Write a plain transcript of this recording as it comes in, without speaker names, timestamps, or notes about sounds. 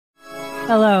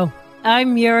Hello,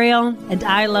 I'm Muriel, and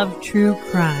I love true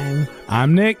crime.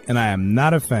 I'm Nick, and I am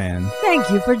not a fan. Thank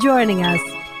you for joining us.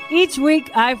 Each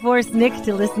week, I force Nick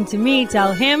to listen to me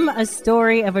tell him a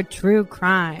story of a true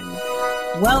crime.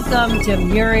 Welcome to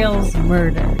Muriel's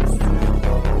Murders.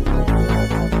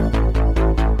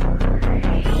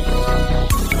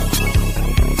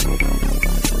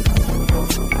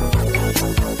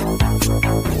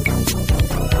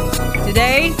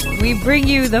 Today, we bring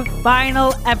you the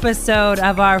final episode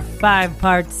of our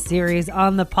 5-part series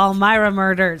on the Palmyra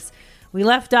murders. We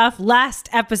left off last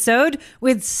episode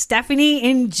with Stephanie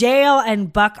in jail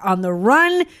and Buck on the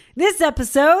run. This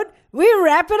episode, we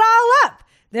wrap it all up.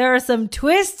 There are some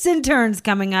twists and turns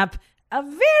coming up, a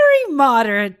very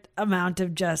moderate amount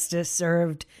of justice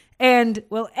served, and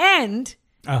we'll end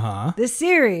the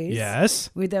series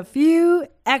with a few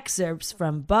excerpts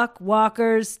from Buck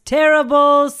Walker's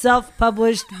terrible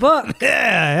self-published book.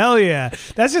 Yeah, hell yeah.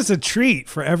 That's just a treat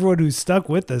for everyone who's stuck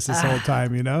with us this whole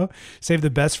time, you know? Save the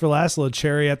best for last, a little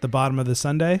cherry at the bottom of the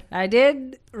sundae. I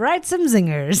did write some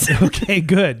zingers. Okay,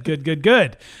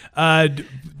 good.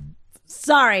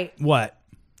 Sorry. What?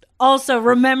 Also,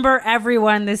 remember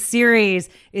everyone, this series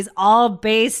is all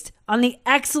based on the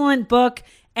excellent book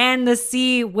And the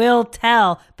Sea Will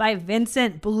Tell by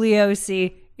Vincent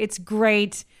Bugliosi. It's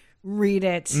great. Read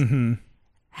it. Mm-hmm.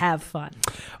 Have fun.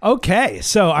 Okay,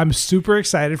 so I'm super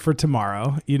excited for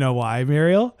tomorrow. You know why,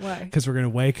 Muriel? Why? Because we're going to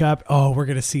wake up. Oh, we're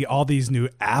going to see all these new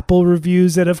Apple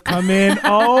reviews that have come in.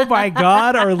 Oh my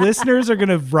God, our listeners are going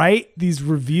to write these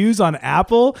reviews on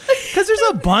Apple because there's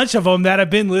a bunch of them that have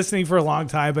been listening for a long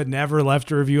time but never left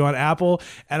a review on Apple.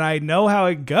 And I know how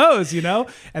it goes, you know?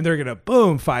 And they're going to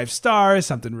boom, 5 stars,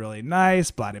 something really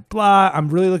nice, blah, blah, blah. I'm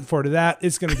really looking forward to that.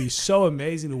 It's going to be so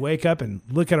amazing to wake up and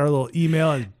look at our little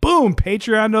email and boom,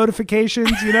 Patreon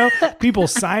notifications, you know, people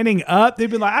signing up. They've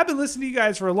been like, I've been listening to you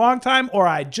guys for a long time, or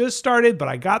I just started, but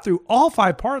I got through all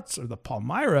 5 parts of the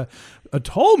Palmyra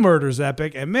Atoll murders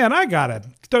epic. And man, I got to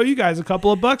throw you guys a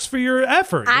couple of bucks for your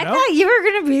effort. I thought you were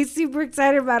going to be super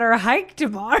excited about our hike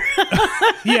tomorrow.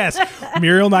 Yes.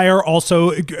 Muriel and I are also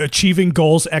achieving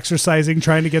goals, exercising,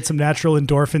 trying to get some natural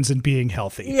endorphins and being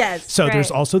healthy. Yes. So right.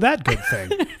 There's also that good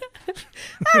thing.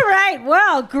 All right.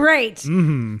 Well, great.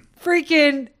 Mm-hmm.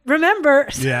 Freaking remember.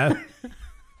 Yeah.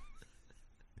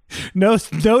 No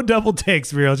double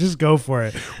takes, Muriel. Just go for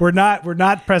it. We're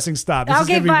not pressing stop. This is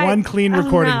going to be one clean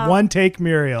recording, one take,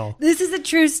 Muriel. This is a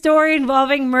true story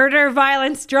involving murder,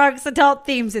 violence, drugs, adult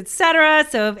themes, etc.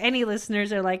 So if any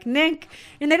listeners are like Nick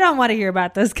and they don't want to hear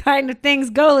about those kind of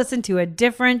things, go listen to a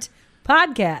different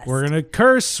podcast. We're going to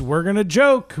curse. We're going to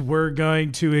joke. We're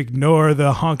going to ignore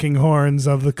the honking horns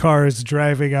of the cars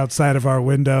driving outside of our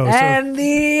window. And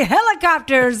the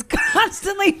helicopters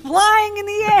constantly flying in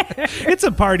the air. It's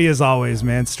a party as always,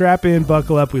 man. Strap in,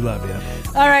 buckle up. We love you.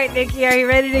 All right, Nikki, are you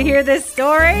ready to hear this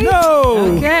story?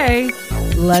 No. Okay,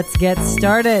 let's get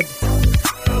started.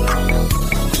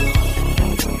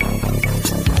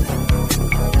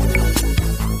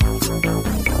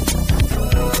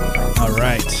 All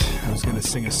right. I was going to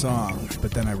sing a song,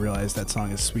 but then I realized that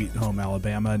song is Sweet Home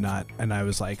Alabama, and I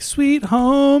was like, Sweet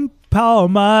Home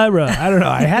Palmyra. I don't know.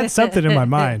 I had something in my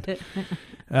mind.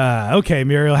 Okay,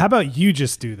 Muriel, how about you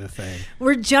just do the thing?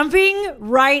 We're jumping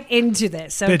right into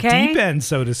this, okay? The deep end,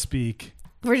 so to speak.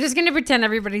 We're just going to pretend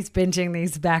everybody's binging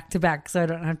these back to back so I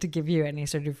don't have to give you any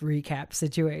sort of recap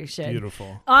situation.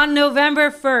 Beautiful. On November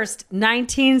 1st,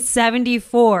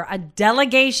 1974, a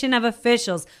delegation of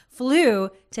officials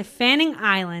flew to Fanning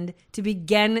Island to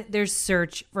begin their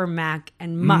search for Mac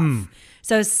and Muff.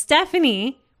 So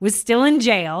Stephanie was still in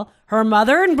jail. Her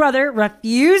mother and brother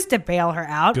refused to bail her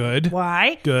out. Good.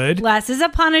 Why? Good. Less as a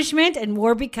punishment and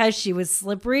more because she was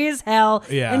slippery as hell.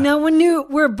 Yeah. And no one knew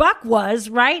where Buck was,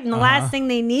 right? And the last thing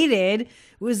they needed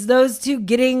was those two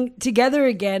getting together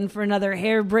again for another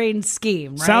harebrained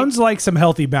scheme, right? Sounds like some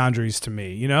healthy boundaries to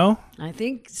me, you know? I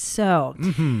think so.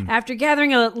 After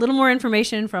gathering a little more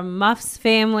information from Muff's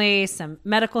family, some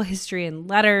medical history and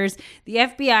letters, the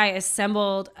FBI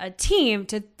assembled a team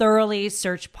to thoroughly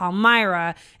search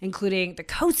Palmyra, including the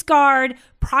Coast Guard,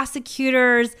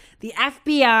 prosecutors, the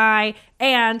FBI,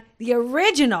 and the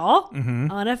original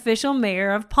unofficial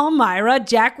mayor of Palmyra,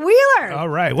 Jack Wheeler. All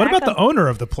right. What about the owner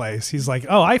of the place? He's like,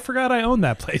 oh, I forgot I own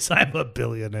that place. I'm a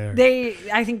billionaire.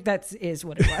 I think that is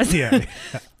what it was. Yeah.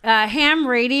 Ham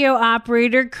radio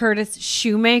operator Curtis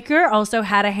Shoemaker also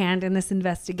had a hand in this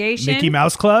investigation. Mickey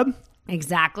Mouse Club?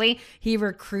 Exactly. He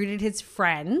recruited his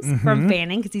friends from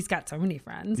Fanning, because he's got so many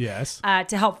friends. Yes.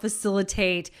 To help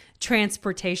facilitate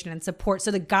transportation and support.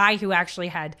 So the guy who actually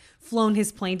had flown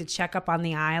his plane to check up on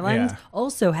the island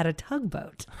also had a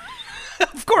tugboat.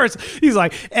 Of course. He's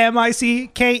like,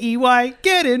 M-I-C-K-E-Y,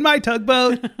 get in my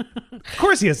tugboat. Of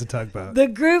course he has a tugboat. The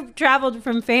group traveled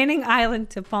from Fanning Island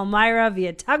to Palmyra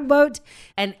via tugboat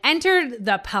and entered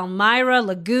the Palmyra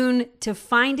Lagoon to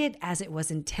find it as it was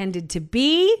intended to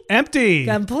be. Empty.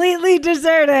 Completely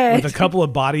deserted. With a couple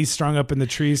of bodies strung up in the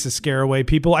trees to scare away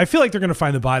people. I feel like they're going to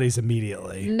find the bodies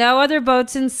immediately. No other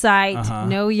boats in sight,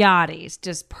 no yachties,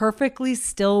 just perfectly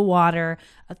still water,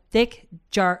 a thick,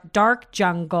 dark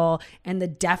jungle, and the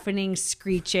deafening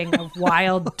screeching of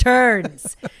wild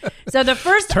terns. So the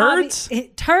first... Turds?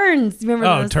 Terns. Remember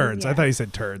those? Turds. Yeah. I thought you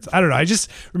said turds. I don't know. I just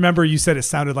remember you said it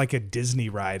sounded like a Disney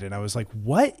ride, and I was like,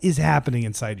 what is happening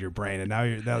inside your brain? And now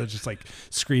they're just like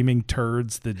screaming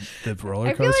turds, the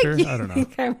roller coaster. Like I don't know. I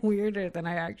think I'm weirder than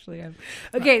I actually am.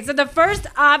 Okay, so the first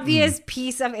obvious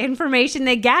piece of information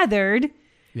they gathered,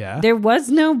 there was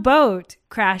no boat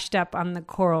crashed up on the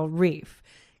coral reef.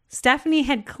 Stephanie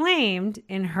had claimed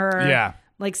in her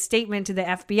statement to the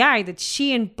FBI that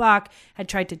she and Buck had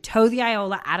tried to tow the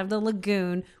Iola out of the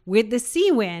lagoon with the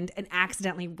sea wind and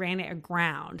accidentally ran it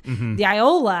aground. The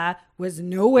Iola was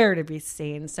nowhere to be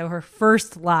seen, so her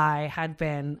first lie had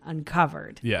been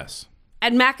uncovered. Yes.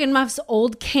 At Mac and Muff's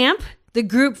old camp, the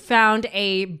group found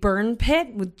a burn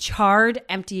pit with charred,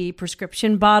 empty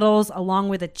prescription bottles, along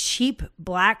with a cheap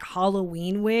black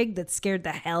Halloween wig that scared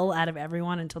the hell out of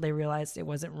everyone until they realized it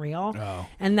wasn't real. Oh.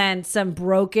 And then some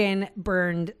broken,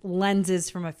 burned lenses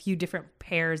from a few different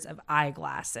pairs of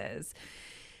eyeglasses.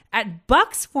 At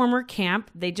Buck's former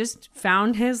camp, they just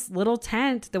found his little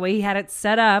tent, the way he had it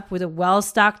set up, with a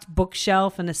well-stocked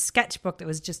bookshelf and a sketchbook that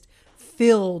was just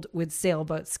filled with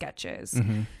sailboat sketches.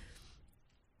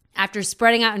 After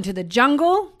spreading out into the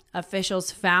jungle, officials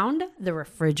found the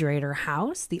refrigerator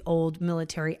house, the old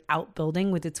military outbuilding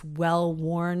with its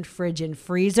well-worn fridge and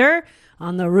freezer.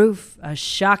 On the roof, a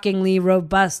shockingly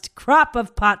robust crop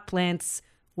of pot plants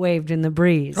waved in the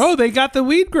breeze. Oh, they got the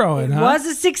weed growing, It was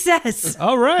a success.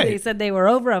 All right. They said they were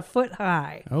over a foot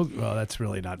high. Oh, well, that's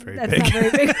really not very big. That's not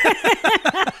very big.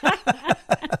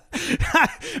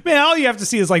 Man, all you have to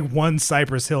see is like one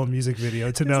Cypress Hill music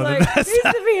video to know that that's it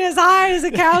used to be as high as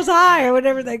a cow's eye, or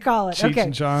whatever they call it. Cheech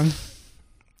and Chong.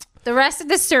 The rest of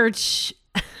the search...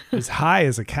 As high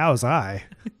as a cow's eye.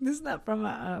 This is not from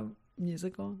a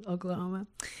musical, Oklahoma.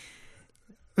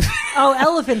 Oh,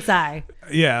 Elephant's Eye.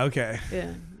 Yeah, okay.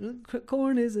 Yeah.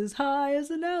 Corn is as high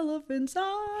as an elephant's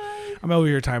eye. I'm over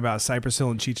here talking about Cypress Hill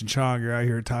and Cheech and Chong. You're out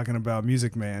here talking about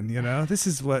Music Man, you know? This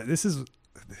is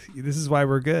why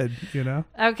we're good, you know?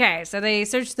 Okay, so they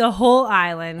searched the whole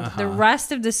island. The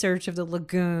rest of the search of the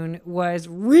lagoon was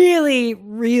really,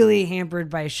 really hampered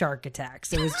by shark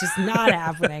attacks. It was just not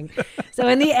happening. So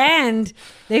in the end,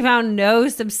 they found no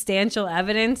substantial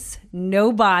evidence,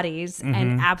 no bodies,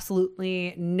 and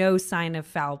absolutely no sign of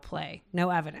foul play.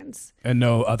 No evidence. And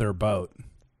no other boat.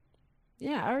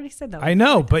 Yeah, I already said that. I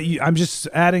know, but I'm just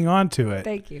adding on to it.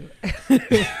 Thank you.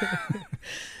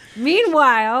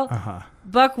 Meanwhile,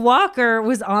 Buck Walker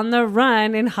was on the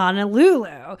run in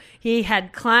Honolulu. He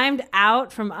had climbed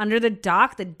out from under the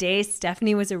dock the day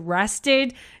Stephanie was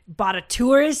arrested, bought a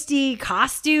touristy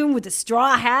costume with a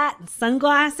straw hat and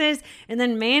sunglasses, and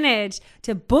then managed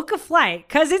to book a flight,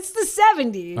 because it's the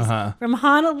 70s, from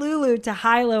Honolulu to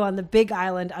Hilo on the Big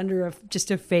Island under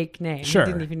just a fake name. Sure.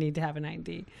 He didn't even need to have an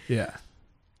ID. Yeah.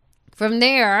 From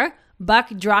there, Buck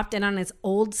dropped in on his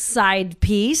old side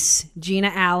piece,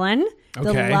 Gina Allen,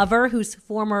 the lover whose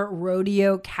former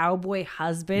rodeo cowboy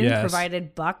husband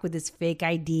provided Buck with his fake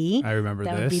ID. I remember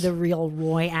that this. Would be the real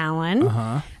Roy Allen.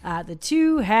 The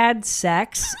two had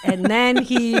sex, and then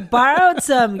he borrowed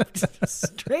some,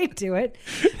 straight to it,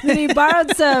 then he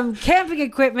borrowed some camping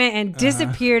equipment and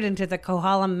disappeared into the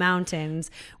Kohala Mountains,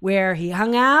 where he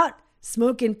hung out,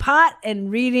 smoking pot and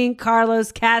reading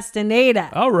Carlos Castaneda.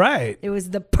 All right. It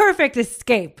was the perfect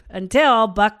escape until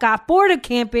Buck got bored of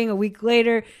camping a week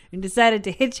later and decided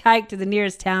to hitchhike to the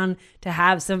nearest town to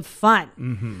have some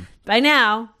fun. By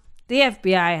now, the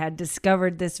FBI had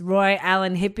discovered this Roy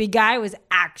Allen hippie guy was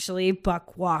actually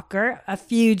Buck Walker, a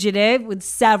fugitive with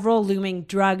several looming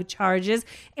drug charges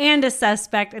and a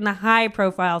suspect in the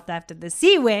high-profile theft of the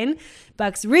Seawind.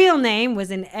 Buck's real name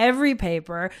was in every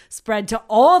paper, spread to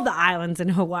all the islands in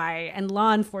Hawaii and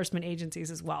law enforcement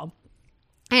agencies as well.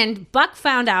 And Buck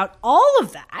found out all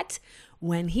of that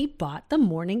when he bought the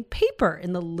morning paper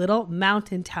in the little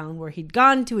mountain town where he'd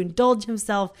gone to indulge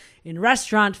himself in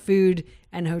restaurant food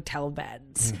and hotel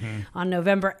beds. On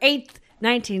November 8th,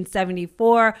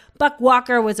 1974, Buck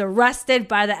Walker was arrested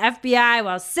by the FBI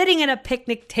while sitting at a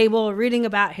picnic table reading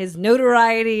about his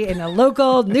notoriety in a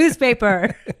local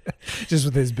newspaper. Just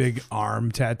with his big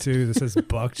arm tattoo that says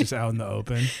Buck just out in the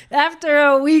open. After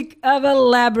a week of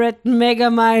elaborate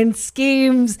megamind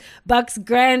schemes, Buck's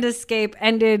grand escape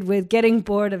ended with getting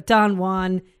bored of Don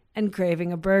Juan and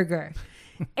craving a burger.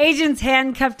 Agents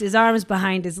handcuffed his arms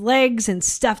behind his legs and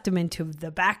stuffed him into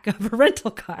the back of a rental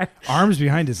car. Arms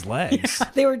behind his legs? Yeah,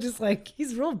 they were just like,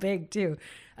 he's real big too.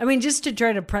 I mean, just to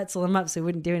try to pretzel him up so he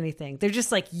wouldn't do anything. They're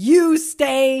just like, you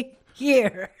stay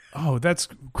here. Oh, that's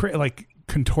like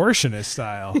contortionist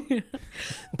style.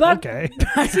 But, okay.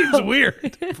 That seems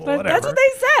weird. But that's what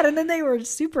they said. And then they were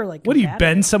super like, what do you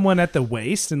bend someone at the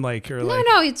waist and like, or like?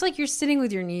 No, it's like you're sitting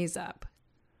with your knees up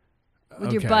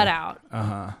with your butt out.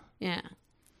 Uh-huh. Yeah.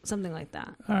 Something like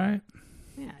that. All right.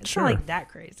 Yeah, it's Sure. not like that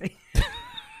crazy.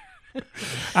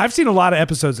 I've seen a lot of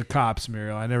episodes of Cops,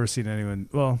 Muriel. I've never seen anyone.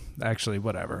 Well, actually,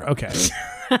 whatever. Okay.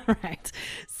 Right.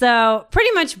 So pretty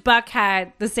much Buck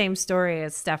had the same story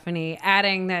as Stephanie,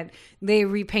 adding that they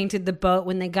repainted the boat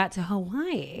when they got to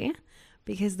Hawaii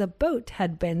because the boat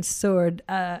had been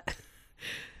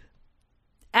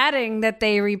adding that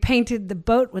they repainted the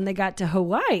boat when they got to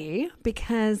Hawaii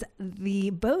because the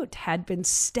boat had been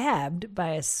stabbed by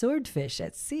a swordfish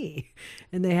at sea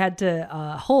and they had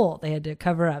to they had to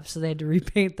cover up, so they had to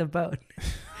repaint the boat.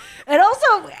 And also,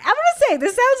 I'm going to say,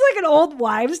 this sounds like an old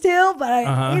wives' tale, but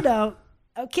I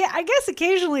guess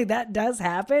occasionally that does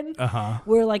happen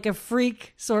where like a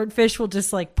freak swordfish will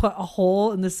just like put a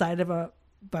hole in the side of a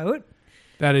boat.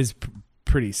 That is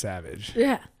pretty savage.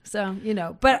 Yeah. So,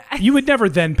 but you would never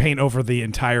then paint over the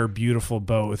entire beautiful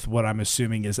boat with what I'm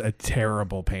assuming is a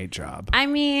terrible paint job. I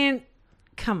mean,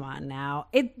 come on now.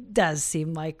 It does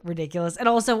seem like ridiculous. And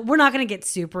also, we're not going to get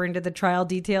super into the trial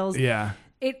details. Yeah.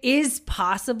 It is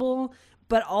possible,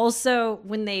 but also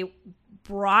when they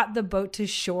brought the boat to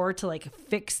shore to like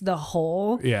fix the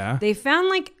hole, they found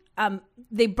like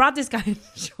they brought this guy to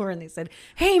shore and they said,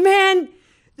 "Hey man,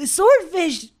 the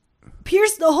swordfish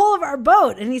pierced the hull of our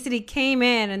boat." And he said he came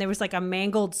in and there was like a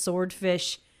mangled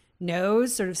swordfish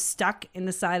nose sort of stuck in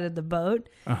the side of the boat.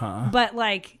 But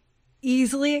like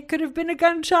easily it could have been a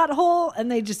gunshot hole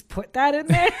and they just put that in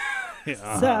there.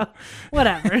 So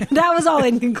whatever. That was all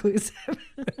inconclusive.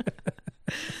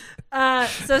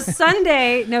 So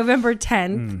Sunday, November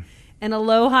 10th, an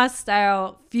Aloha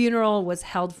style funeral was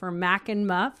held for Mac and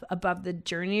Muff above the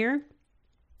Journeyer.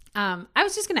 I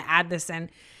was just going to add this in.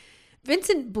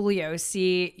 Vincent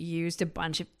Bugliosi used a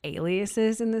bunch of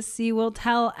aliases in the Sea Will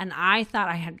Tell, and I thought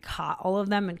I had caught all of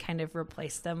them and kind of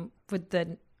replaced them with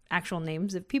the actual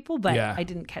names of people, but I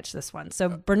didn't catch this one. So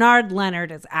Bernard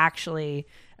Leonard is actually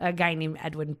a guy named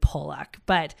Edwin Pollock,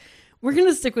 but we're going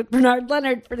to stick with Bernard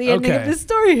Leonard for the ending of this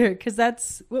story here because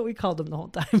that's what we called him the whole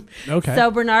time. Okay. So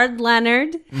Bernard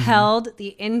Leonard held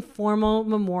the informal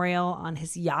memorial on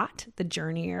his yacht, the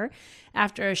Journeyer,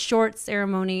 after a short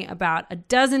ceremony. About a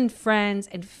dozen friends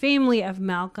and family of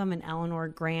Malcolm and Eleanor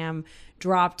Graham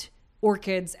dropped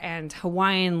orchids and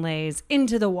Hawaiian leis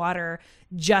into the water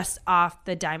just off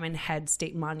the Diamond Head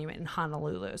State Monument in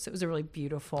Honolulu. So it was a really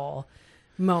beautiful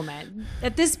moment.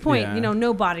 At this point,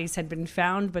 no bodies had been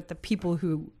found, but the people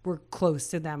who were close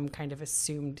to them kind of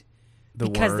assumed the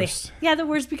worst. The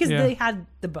worst because they had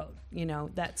the boat.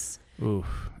 That's. Oof.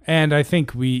 And I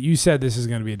think you said this is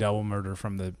going to be a double murder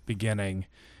from the beginning.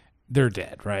 They're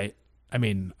dead, right? I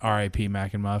mean, R.I.P.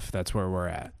 Mac and Muff. That's where we're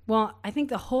at. Well, I think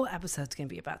the whole episode's going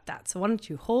to be about that. So why don't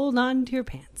you hold on to your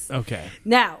pants? Okay.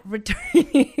 Now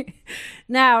returning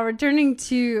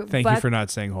to. Thank you for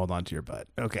not saying hold on to your butt.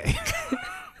 Okay.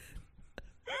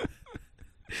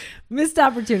 Missed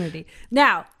opportunity.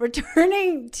 Now,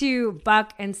 returning to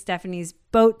Buck and Stephanie's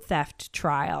boat theft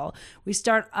trial, we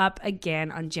start up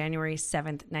again on January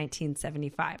 7th,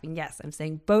 1975. And yes, I'm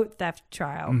saying boat theft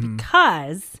trial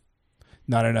because...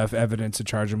 not enough evidence to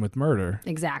charge him with murder.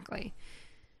 Exactly.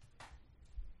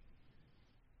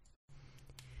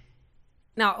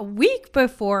 Now, a week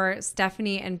before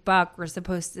Stephanie and Buck were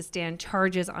supposed to stand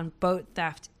charges on boat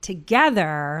theft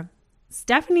together,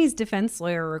 Stephanie's defense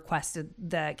lawyer requested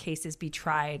the cases be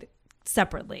tried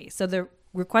separately. So the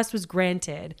request was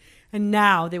granted, and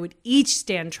now they would each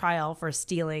stand trial for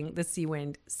stealing the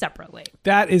Seawind separately.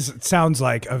 Sounds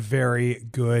like a very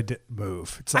good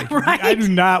move. It's like, right? I do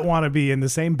not want to be in the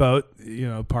same boat,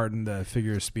 pardon the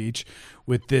figure of speech,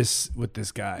 with this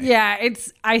guy. Yeah,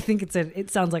 I think it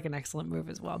sounds like an excellent move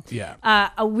as well. Yeah.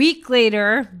 A week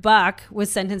later, Buck was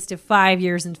sentenced to 5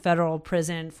 years in federal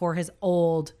prison for his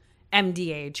old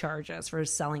MDA charges for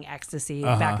selling ecstasy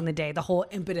back in the day. The whole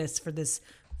impetus for this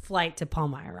flight to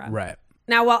Palmyra. Right.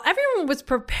 Now, while everyone was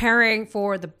preparing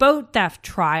for the boat theft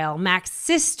trial, Mac's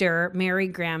sister, Mary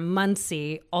Graham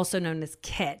Muncie, also known as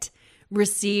Kit,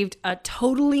 received a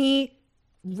totally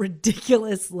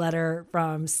ridiculous letter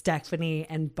from Stephanie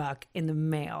and Buck in the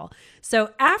mail.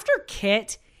 So after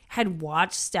Kit had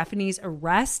watched Stephanie's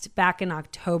arrest back in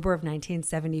October of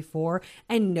 1974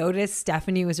 and noticed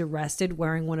Stephanie was arrested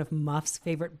wearing one of Muff's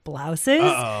favorite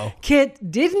blouses,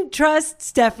 Kit didn't trust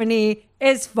Stephanie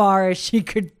as far as she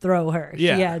could throw her.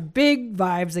 Yeah. She had big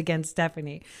vibes against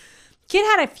Stephanie. Kit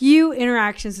had a few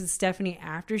interactions with Stephanie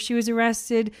after she was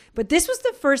arrested, but this was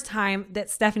the first time that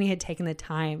Stephanie had taken the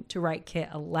time to write Kit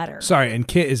a letter. Sorry, and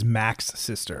Kit is Mac's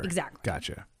sister. Exactly.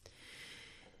 Gotcha.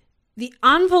 The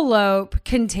envelope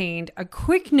contained a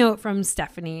quick note from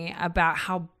Stephanie about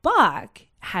how Buck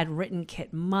had written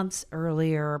Kit months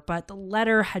earlier, but the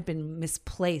letter had been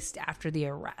misplaced after the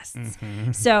arrests.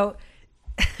 Mm-hmm. So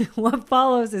what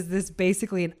follows is this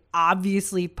basically an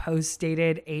obviously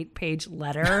post-dated 8-page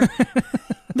letter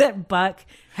that Buck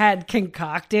had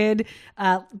concocted,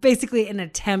 basically an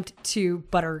attempt to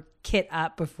butter Kit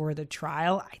up before the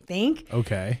trial, I think.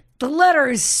 Okay. The letter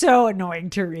is so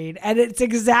annoying to read, and it's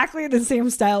exactly the same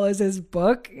style as his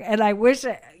book. And I wish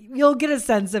you'll get a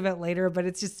sense of it later, but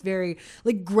it's just very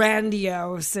like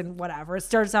grandiose and whatever. It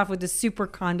starts off with this super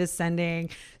condescending,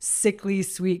 sickly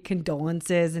sweet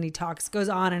condolences, and he goes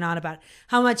on and on about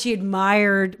how much he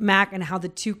admired Mac and how the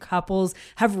two couples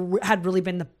had really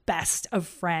been the best of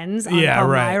friends on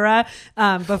Palmyra.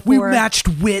 Before we matched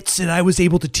wits, and I was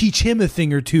able to teach him a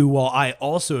thing or two, while I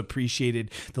also appreciated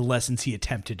the lessons he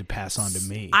attempted to pass on to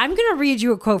me. I'm going to read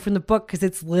you a quote from the book because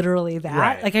it's literally that.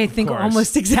 Right, like I think of course.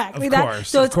 almost exactly Of that. course,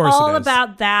 So of it's course all it is.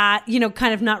 about that,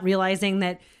 kind of not realizing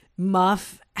that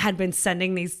Muff had been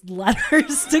sending these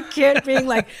letters to Kit being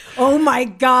like, oh my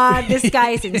God, this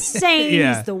guy is insane.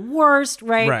 Yeah. He's the worst,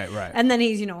 right? Right. And then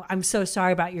he's, I'm so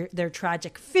sorry about their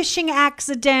tragic fishing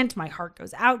accident. My heart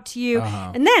goes out to you.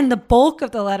 And then the bulk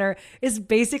of the letter is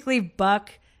basically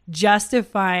Buck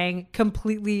justifying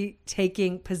completely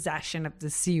taking possession of the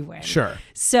Seawind. Sure.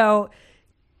 So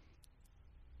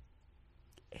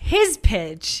his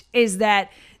pitch is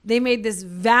that they made this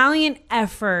valiant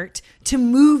effort to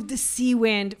move the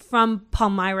Seawind from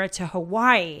Palmyra to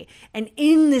Hawaii. And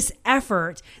in this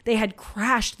effort, they had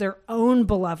crashed their own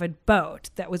beloved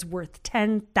boat that was worth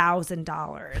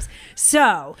 $10,000.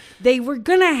 So they were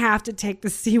going to have to take the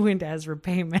Seawind as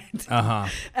repayment.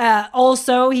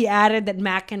 Also, he added that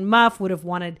Mac and Muff would have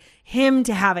wanted him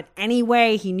to have it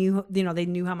anyway. He knew, they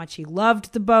knew how much he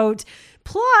loved the boat.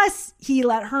 Plus, he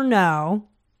let her know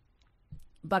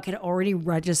Buck had already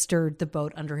registered the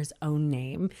boat under his own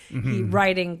name. He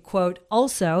writing, quote,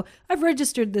 also, I've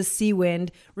registered the Seawind,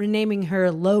 renaming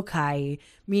her Lokai,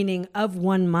 meaning of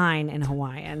one mind in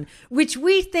Hawaiian, which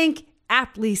we think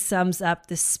aptly sums up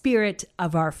the spirit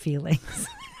of our feelings.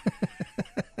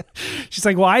 She's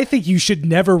like, well, I think you should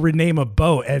never rename a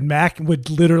boat. And Mac would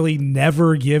literally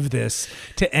never give this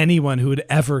to anyone who would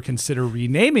ever consider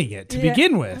renaming it to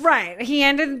begin with. Right. He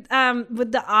ended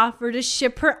with the offer to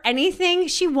ship her anything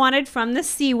she wanted from the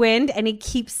Seawind, any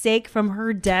keepsake from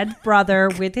her dead brother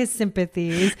with his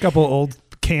sympathies. Couple old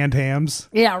canned hams.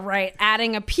 Yeah, right.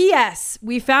 Adding a PS.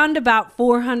 We found about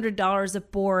 $400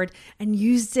 aboard and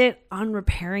used it on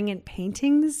repairing and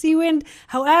painting the Seawind.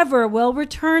 However, we'll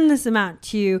return this amount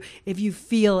to you if you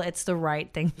feel it's the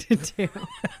right thing to do.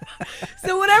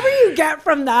 So whatever you get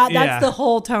from that, that's the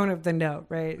whole tone of the note,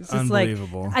 right? It's just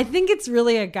unbelievable. Like, I think it's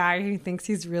really a guy who thinks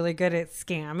he's really good at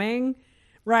scamming,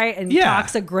 right? And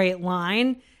talks a great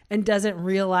line and doesn't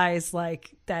realize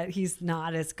like that he's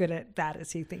not as good at that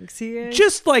as he thinks he is.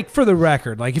 Just like for the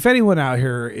record, like if anyone out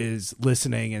here is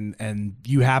listening and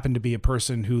you happen to be a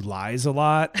person who lies a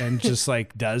lot and just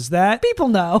like does that, people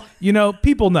know.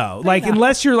 People know. Like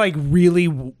unless you're like really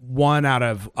 1 out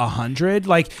of 100,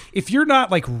 like if you're not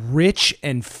like rich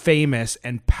and famous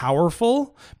and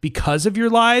powerful because of your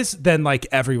lies, then like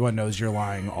everyone knows you're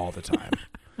lying all the time.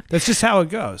 That's just how it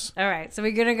goes. All right, so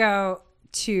we're gonna go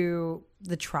to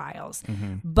the trials.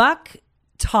 Buck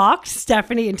talked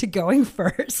Stephanie into going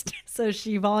first. So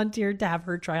she volunteered to have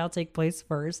her trial take place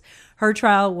first. Her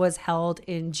trial was held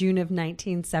in June of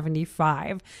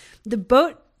 1975. The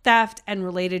boat theft and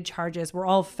related charges were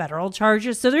all federal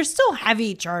charges. So they're still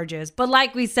heavy charges. But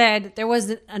like we said, there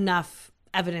wasn't enough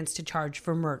evidence to charge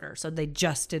for murder. So they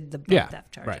just did the boat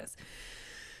theft charges. Right.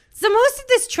 So most of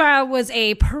this trial was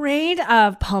a parade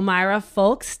of Palmyra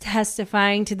folks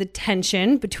testifying to the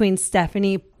tension between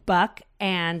Stephanie, Buck,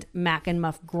 and Mac and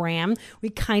Muff Graham. We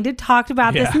kind of talked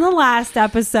about this in the last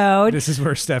episode. This is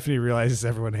where Stephanie realizes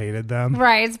everyone hated them.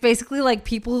 Right. It's basically like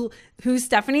people who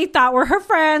Stephanie thought were her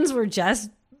friends were just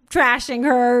trashing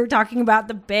her, talking about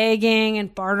the begging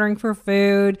and bartering for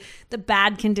food, the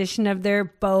bad condition of their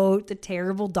boat, the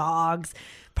terrible dogs.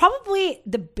 Probably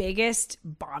the biggest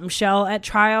bombshell at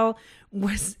trial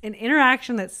was an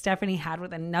interaction that Stephanie had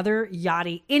with another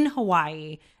yachty in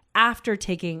Hawaii after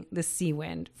taking the sea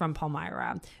wind from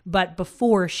Palmyra, but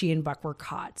before she and Buck were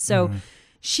caught. So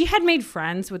she had made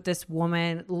friends with this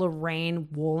woman, Lorraine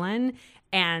Woolen,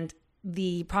 and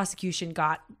the prosecution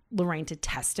got Lorraine to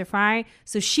testify.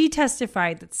 So she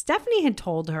testified that Stephanie had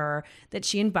told her that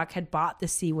she and Buck had bought the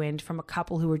Sea Wind from a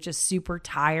couple who were just super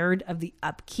tired of the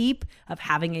upkeep of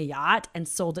having a yacht and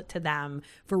sold it to them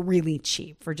for really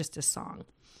cheap, for just a song.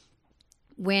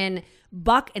 When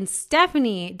Buck and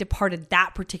Stephanie departed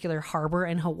that particular harbor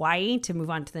in Hawaii to move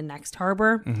on to the next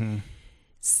harbor,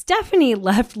 Stephanie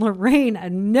left Lorraine a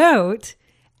note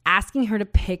asking her to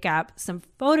pick up some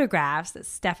photographs that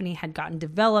Stephanie had gotten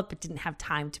developed but didn't have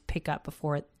time to pick up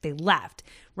before they left.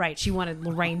 Right. She wanted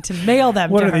Lorraine to mail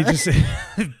them What to are her. they, just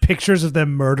pictures of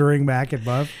them murdering Mac and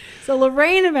Muff? So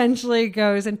Lorraine eventually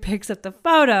goes and picks up the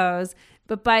photos.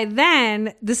 But by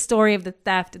then, the story of the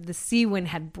theft of the Sea Wind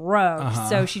had broke.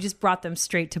 So she just brought them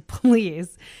straight to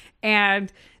police.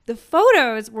 And the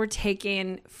photos were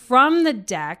taken from the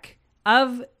deck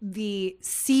of the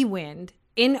Sea Wind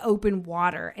in open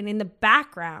water. And in the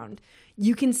background,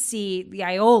 you can see the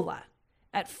Iola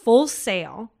at full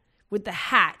sail with the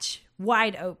hatch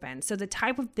wide open. So the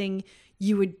type of thing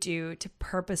you would do to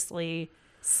purposely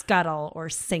scuttle or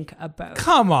sink a boat.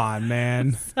 Come on,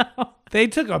 man. They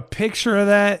took a picture of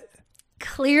that.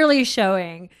 Clearly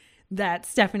showing that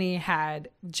Stephanie had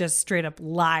just straight up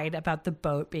lied about the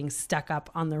boat being stuck up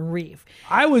on the reef.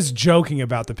 I was joking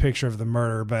about the picture of the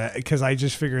murder, but because I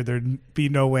just figured there'd be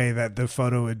no way that the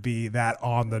photo would be that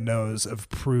on the nose of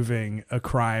proving a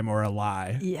crime or a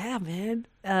lie. Yeah, man.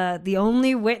 The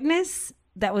only witness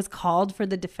that was called for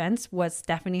the defense was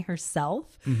Stephanie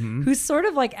herself, who's sort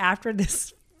of like after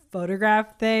this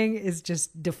photograph thing is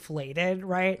just deflated,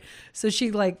 right? So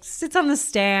she like sits on the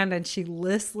stand and she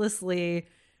listlessly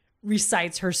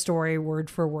recites her story word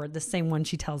for word, the same one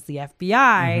she tells the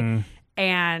FBI.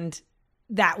 And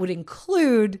that would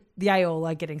include the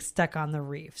Iola getting stuck on the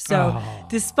reef. So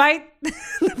despite the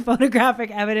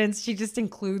photographic evidence, she just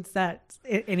includes that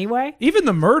anyway. Even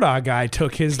the Murdaugh guy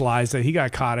took his lies that he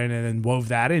got caught in and wove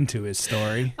that into his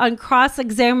story. On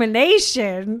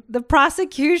cross-examination, the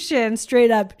prosecution straight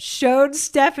up showed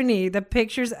Stephanie the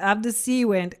pictures of the Sea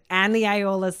Wind and the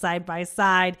Iola side by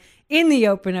side in the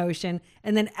open ocean,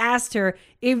 and then asked her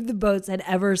if the boats had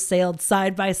ever sailed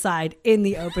side by side in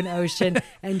the open ocean.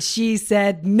 And she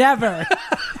said, never.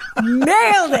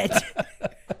 Nailed it.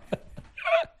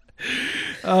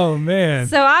 Oh, man.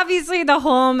 So obviously the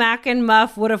whole Mac and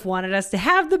Muff would have wanted us to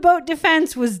have the boat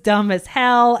defense was dumb as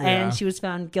hell. And she was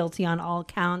found guilty on all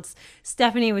counts.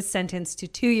 Stephanie was sentenced to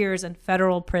 2 years in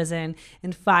federal prison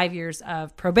and 5 years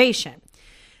of probation.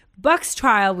 Buck's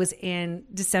trial was in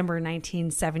December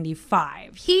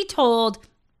 1975. He told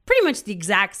pretty much the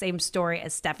exact same story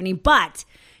as Stephanie, but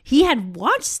he had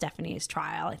watched Stephanie's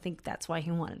trial. I think that's why he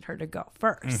wanted her to go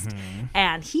first.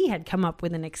 And he had come up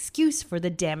with an excuse for the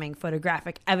damning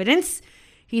photographic evidence.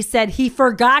 He said he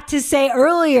forgot to say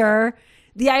earlier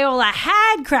the Iola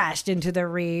had crashed into the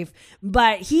reef,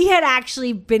 but he had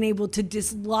actually been able to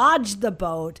dislodge the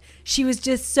boat. She was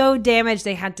just so damaged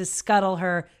they had to scuttle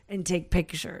her and take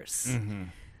pictures.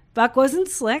 Buck wasn't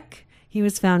slick. He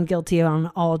was found guilty on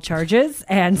all charges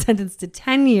and sentenced to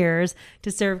 10 years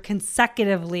to serve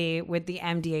consecutively with the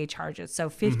MDA charges. So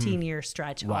 15-year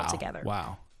stretch altogether.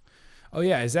 Wow. Oh,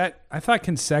 yeah. Is that, I thought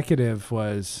consecutive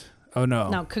was, oh, no.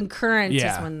 No, concurrent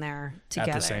is when they're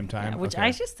together. At the same time. Which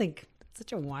I just think it's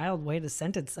such a wild way to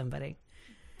sentence somebody.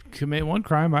 Commit one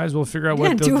crime, might as well figure out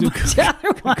what they'll do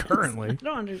concurrently. I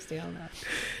don't understand that.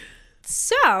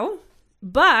 So,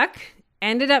 Buck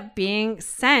ended up being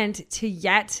sent to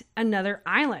yet another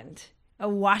island, a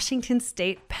Washington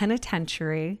State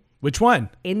penitentiary. Which one?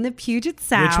 In the Puget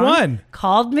Sound. Which one?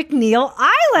 Called McNeil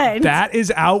Island. That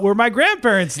is out where my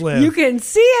grandparents live. You can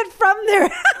see it from their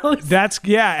house.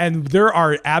 And there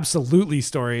are absolutely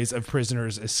stories of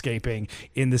prisoners escaping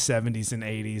in the 70s and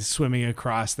 80s, swimming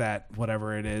across that,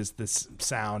 whatever it is, this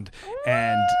sound,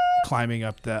 and climbing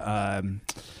up the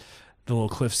little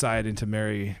cliffside into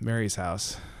Mary's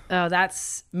house. Oh,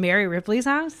 that's Mary Ripley's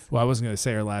house? Well, I wasn't going to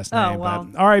say her last name, well.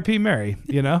 but R.I.P. Mary,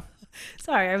 you know?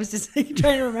 Sorry, I was just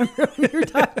trying to remember what we were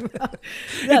talking about.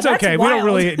 Yeah, it's okay. Wild. We don't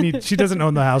really need, she doesn't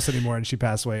own the house anymore and she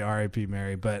passed away, R.I.P.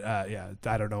 Mary. But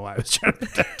I don't know why I was trying to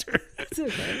protect her. It's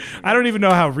okay. I don't even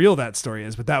know how real that story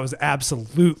is, but that was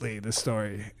absolutely the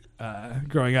story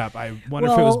growing up. I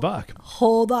wonder if it was Buck.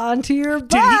 Hold on to your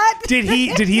butt. Did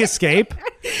he escape?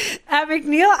 At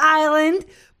McNeil Island,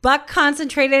 Buck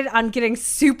concentrated on getting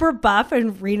super buff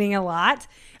and reading a lot.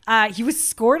 He was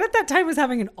scored at that time as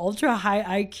having an ultra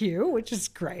high IQ, which is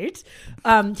great.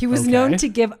 He was known to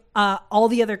give all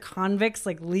the other convicts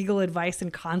like legal advice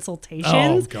and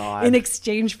consultations in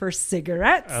exchange for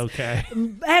cigarettes. Okay.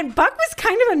 And Buck was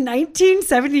kind of a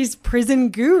 1970s prison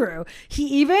guru. He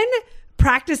even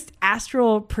practiced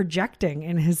astral projecting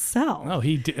in his cell. Oh,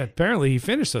 he did. Apparently he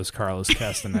finished those Carlos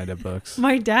Castaneda books.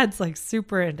 My dad's like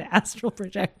super into astral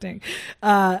projecting.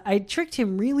 I tricked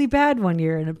him really bad one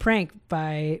year in a prank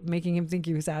by making him think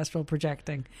he was astral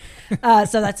projecting.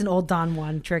 So that's an old Don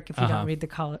Juan trick if you don't read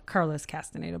the Carlos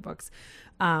Castaneda books.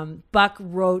 Buck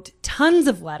wrote tons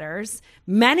of letters,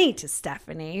 many to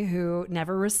Stephanie, who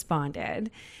never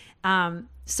responded.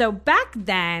 So back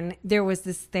then, there was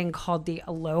this thing called the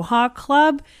Aloha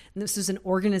Club. And this was an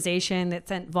organization that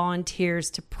sent volunteers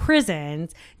to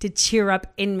prisons to cheer up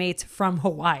inmates from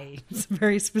Hawaii. It's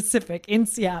very specific, in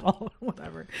Seattle,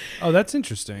 whatever. Oh, that's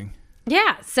interesting.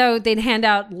 Yeah. So they'd hand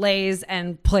out leis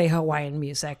and play Hawaiian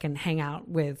music and hang out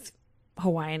with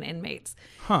Hawaiian inmates.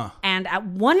 Huh. And at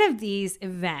one of these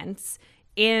events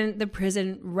in the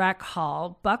prison rec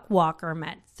hall, Buck Walker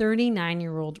met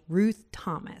 39-year-old Ruth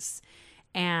Thomas.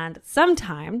 And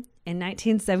sometime in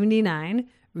 1979,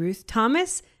 Ruth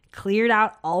Thomas cleared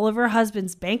out all of her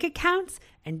husband's bank accounts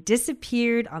and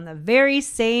disappeared on the very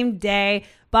same day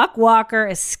Buck Walker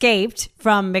escaped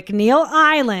from McNeil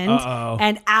Island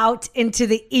and out into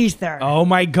the ether. Oh,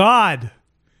 my God.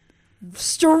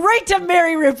 Straight to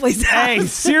Mary Ripley's house. Hey,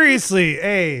 seriously.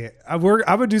 Hey, I'm going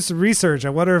to do some research. I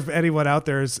wonder if anyone out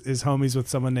there is homies with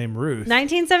someone named Ruth.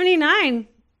 1979.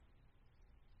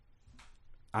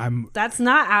 That's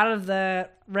not out of the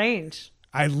range.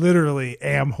 I literally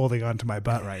am holding on to my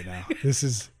butt right now. This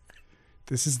is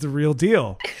the real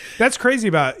deal. That's crazy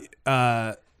about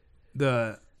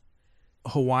the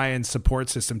Hawaiian support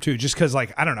system too. Just because,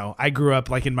 like, I don't know, I grew up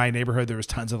like in my neighborhood. There was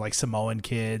tons of like Samoan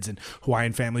kids and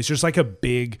Hawaiian families. There's like a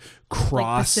big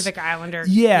cross like Pacific Islander.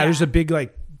 Yeah, there's a big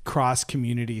like cross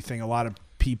community thing. A lot of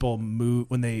people move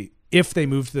if they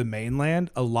move to the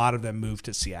mainland, a lot of them move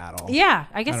to Seattle. Yeah,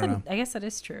 I guess that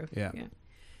is true. Yeah.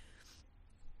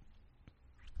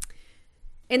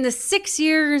 In the 6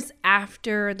 years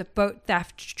after the boat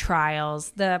theft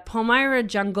trials, the Palmyra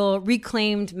jungle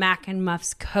reclaimed Mac and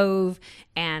Muff's Cove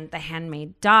and the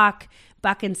Handmade Dock.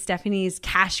 Buck and Stephanie's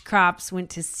cash crops went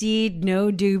to seed.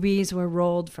 No doobies were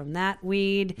rolled from that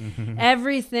weed. Mm-hmm.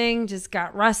 Everything just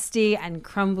got rusty and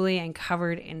crumbly and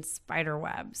covered in spider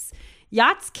webs.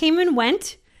 Yachts came and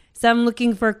went, some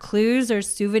looking for clues or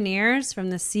souvenirs from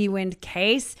the Seawind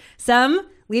case, some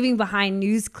leaving behind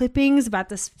news clippings about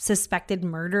the suspected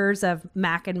murders of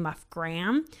Mac and Muff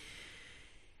Graham.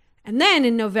 And then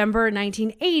in November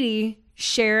 1980,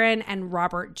 Sharon and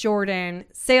Robert Jordan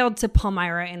sailed to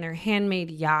Palmyra in their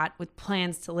handmade yacht with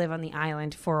plans to live on the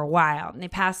island for a while. And they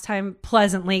passed time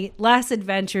pleasantly, less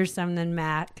adventuresome than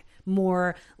Mac,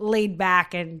 more laid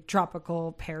back and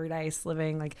tropical paradise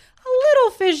living, like a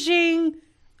little fishing,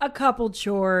 a couple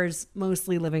chores,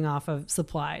 mostly living off of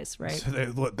supplies, right? So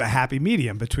the happy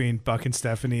medium between Buck and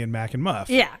Stephanie and Mac and Muff.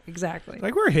 Yeah, exactly.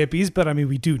 Like, we're hippies, but I mean,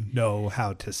 we do know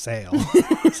how to sail.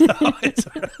 So it's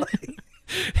sort of like...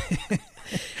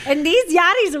 And these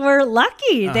yachties were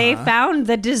lucky. They found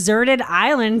the deserted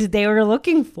island they were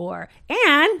looking for.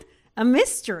 And a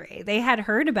mystery. They had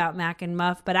heard about Mac and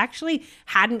Muff, but actually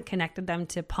hadn't connected them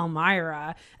to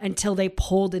Palmyra until they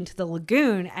pulled into the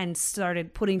lagoon and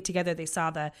started putting together. They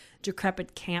saw the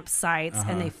decrepit campsites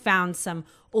and they found some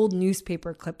old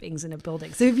newspaper clippings in a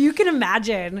building. So if you can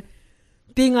imagine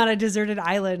being on a deserted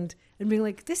island and being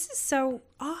like, this is so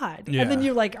odd. Yeah. And then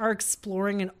you like are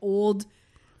exploring an old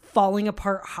falling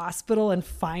apart hospital and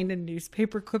find a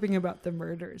newspaper clipping about the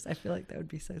murders. I feel like that would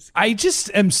be so scary. I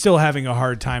just am still having a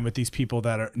hard time with these people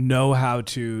that know how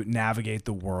to navigate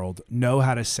the world, know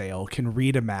how to sail, can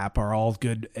read a map, are all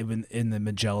good in the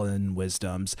Magellan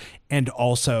wisdoms, and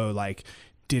also like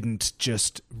didn't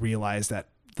just realize that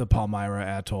the Palmyra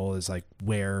Atoll is like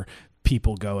where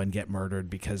people go and get murdered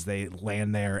because they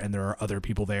land there and there are other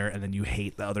people there and then you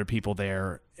hate the other people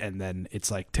there and then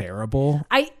it's like terrible.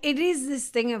 It is this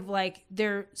thing of like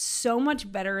they're so much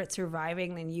better at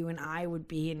surviving than you and I would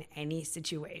be in any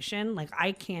situation. Like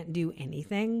I can't do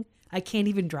anything. I can't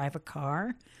even drive a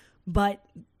car. But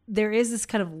there is this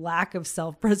kind of lack of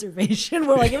self-preservation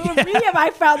where like, maybe have I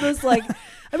found this like,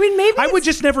 I mean, maybe I would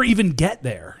just never even get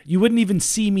there. You wouldn't even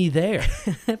see me there.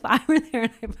 if I were there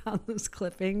and I found those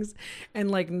clippings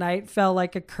and like night fell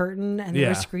like a curtain and there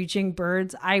were screeching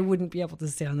birds, I wouldn't be able to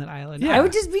stay on that island. Yeah. I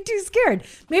would just be too scared.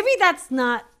 Maybe that's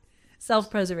not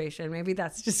self-preservation. Maybe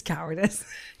that's just cowardice.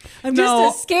 I'm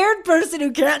just a scared person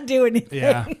who can't do anything.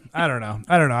 Yeah, I don't know.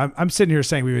 I'm sitting here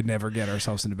saying we would never get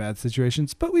ourselves into bad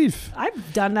situations, but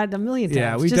I've done that a million times.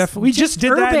 Yeah, we just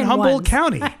did that in Humboldt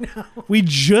County. I know. We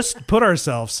just put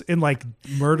ourselves in like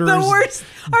murder's The worst.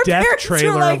 Our death parents were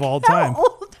trailer like, of all time. How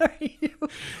old are you?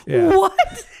 Yeah.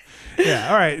 What?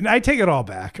 Yeah, all right. I take it all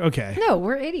back. Okay. No,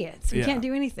 we're idiots. We can't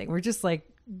do anything. We're just like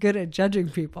good at judging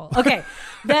people. Okay.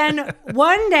 Then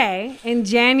one day in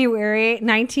January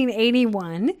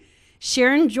 1981,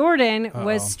 Sharon Jordan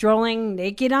was strolling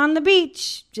naked on the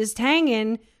beach, just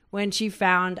hanging, when she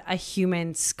found a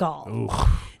human skull. Ooh.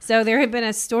 So there had been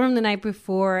a storm the night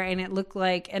before, and it looked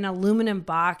like an aluminum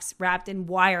box wrapped in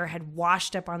wire had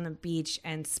washed up on the beach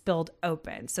and spilled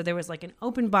open. So there was like an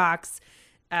open box,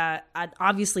 an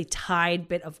obviously tied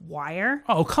bit of wire.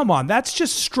 Oh, come on. That's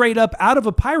just straight up out of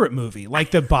a pirate movie.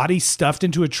 Like the body stuffed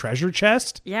into a treasure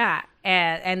chest. Yeah.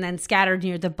 And then scattered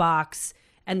near the box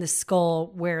and the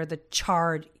skull where the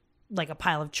charred, like a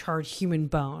pile of charred human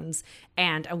bones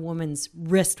and a woman's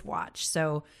wristwatch.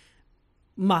 So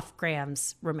Muff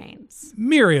Graham's remains.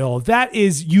 Muriel, that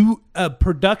is you, a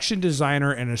production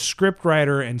designer and a script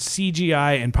writer and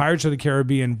CGI and Pirates of the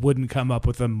Caribbean wouldn't come up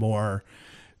with a more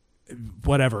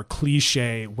whatever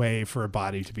cliche way for a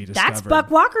body to be discovered. That's Buck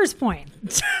Walker's point.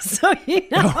 So you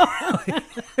know.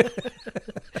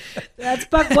 That's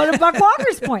one of Buck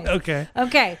Walker's points.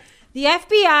 Okay. The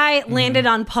FBI landed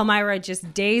on Palmyra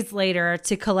just days later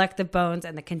to collect the bones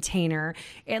and the container.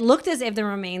 It looked as if the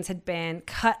remains had been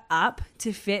cut up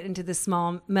to fit into the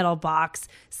small metal box,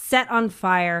 set on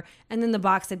fire, and then the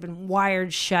box had been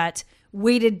wired shut,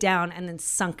 weighted down, and then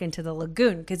sunk into the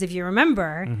lagoon. Because if you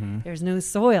remember, there's no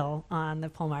soil on the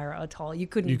Palmyra Atoll. You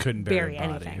couldn't bury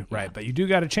anything. Right, but you do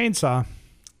got a chainsaw.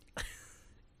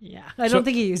 Yeah, I don't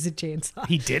think he used a chainsaw.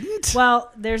 He didn't? Well,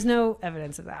 there's no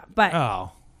evidence of that. But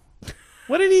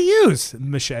what did he use?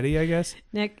 Machete, I guess?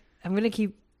 Nick, I'm going to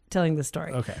keep telling the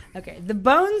story. Okay. The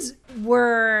bones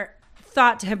were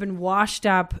thought to have been washed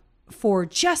up for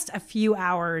just a few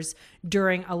hours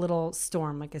during a little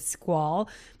storm, like a squall.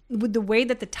 With the way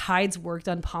that the tides worked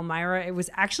on Palmyra, it was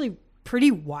actually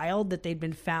pretty wild that they'd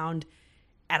been found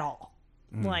at all.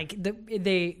 Like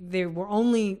they were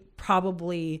only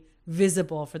probably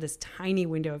visible for this tiny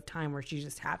window of time where she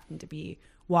just happened to be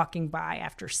walking by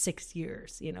after 6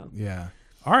 years, you know? Yeah.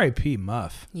 R.I.P.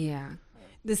 Muff. Yeah.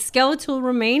 The skeletal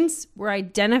remains were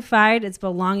identified as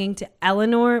belonging to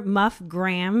Eleanor Muff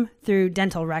Graham through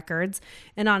dental records.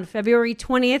 And on February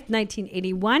 20th,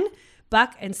 1981,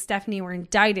 Buck and Stephanie were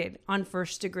indicted on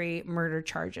first-degree murder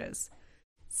charges.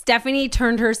 Stephanie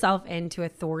turned herself in to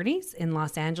authorities in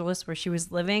Los Angeles, where she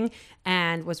was living,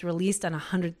 and was released on a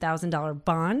 $100,000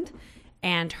 bond.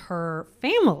 And her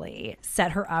family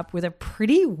set her up with a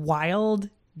pretty wild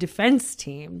defense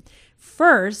team.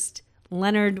 First,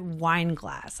 Leonard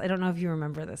Weinglass. I don't know if you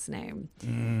remember this name.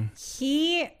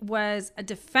 He was a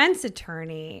defense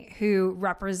attorney who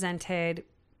represented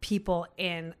people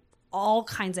in all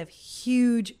kinds of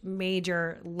huge,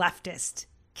 major leftist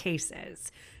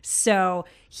cases. So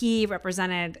he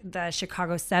represented the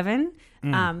Chicago 7.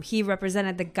 He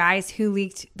represented the guys who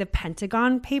leaked the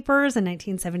Pentagon Papers in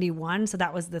 1971. So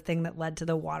that was the thing that led to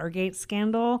the Watergate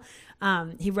scandal.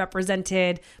 He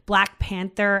represented Black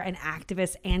Panther and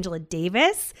activist Angela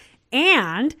Davis.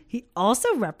 And he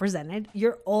also represented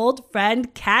your old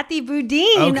friend Kathy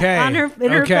Boudin in her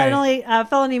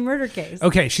felony murder case.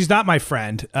 Okay, she's not my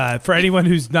friend. For anyone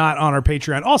who's not on our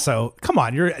Patreon, also, come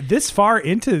on, you're this far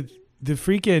into the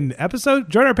freaking episode?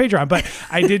 Join our Patreon. But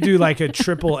I did do like a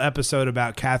triple episode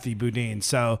about Kathy Boudin.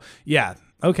 So yeah,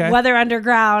 okay. Weather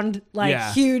Underground,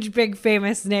 huge, big,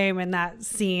 famous name in that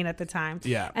scene at the time.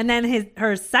 Yeah. And then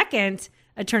her second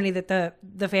attorney that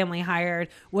the family hired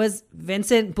was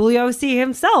Vincent Bugliosi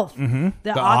himself,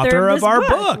 the author of our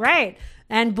book. Right.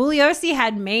 And Bugliosi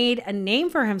had made a name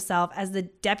for himself as the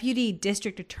deputy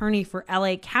district attorney for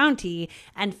LA County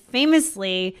and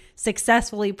famously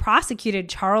successfully prosecuted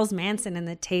Charles Manson in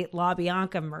the Tate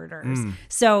LaBianca murders.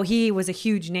 So he was a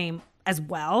huge name as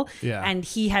well. Yeah. And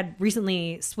he had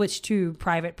recently switched to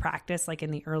private practice like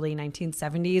in the early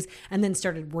 1970s and then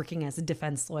started working as a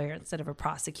defense lawyer instead of a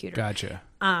prosecutor. Gotcha.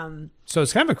 So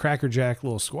it's kind of a crackerjack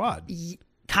little squad.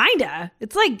 Kinda.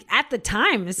 It's like at the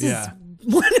time, this is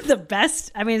one of the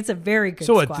best. I mean, it's a very good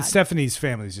squad. So Stephanie's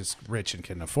family's just rich and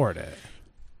can afford it.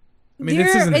 I mean,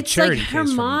 this isn't a charity like her case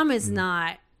for mom me. is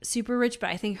not super rich, but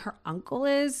I think her uncle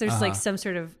is. There's like some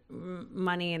sort of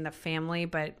money in the family,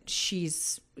 but she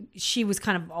was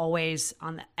kind of always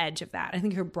on the edge of that. I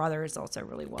think her brother is also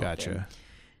really wealthy. Gotcha.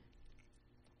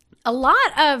 A lot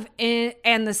of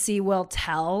And the Sea Will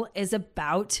Tell is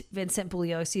about Vincent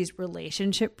Bugliosi's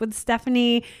relationship with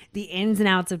Stephanie, the ins and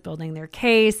outs of building their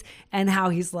case, and how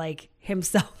he's like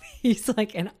himself. He's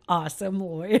like an awesome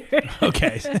lawyer.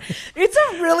 Okay. It's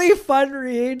a really fun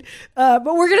read, but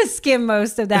we're going to skim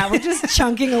most of that. We're just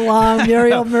chunking along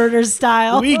Muriel Murder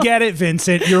style. We get it,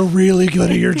 Vincent. You're really good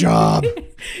at your job.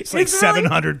 It's like It's really-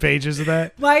 700 pages of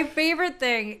that. My favorite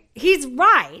thing, he's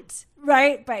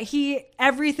right? But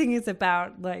everything is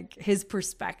about like his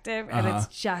perspective, and it's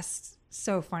just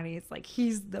so funny. It's like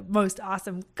he's the most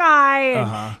awesome guy,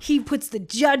 and he puts the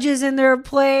judges in their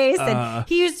place, and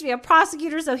he used to be a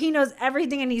prosecutor, so he knows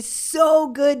everything, and he's so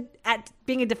good at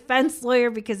being a defense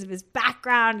lawyer because of his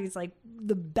background. He's like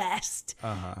the best,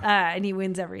 and he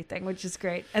wins everything, which is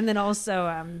great. And then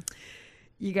also,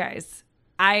 you guys,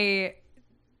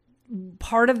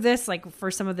 part of this, like for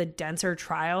some of the denser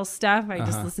trial stuff, I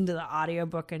just listened to the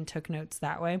audiobook and took notes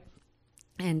that way.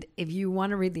 And if you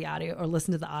want to read the audio or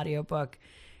listen to the audiobook,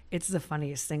 it's the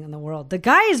funniest thing in the world. The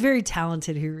guy is very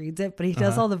talented who reads it, but he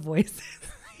does all the voices.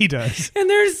 He does. And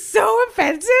they're so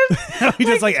offensive. He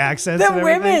does like accents. The and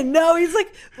everything. women. No, he's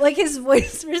like his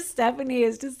voice for Stephanie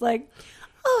is just like,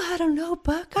 oh, I don't know,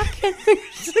 Buck. I can't figure.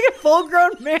 She's like a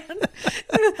full-grown man.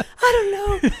 I don't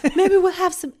know. Maybe we'll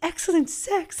have some excellent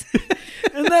sex.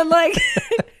 And then like,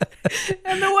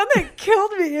 and the one that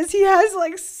killed me is he has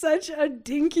like such a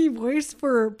dinky voice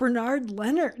for Bernard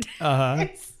Leonard.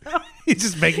 It's He's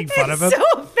just making fun of him. so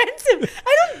offensive.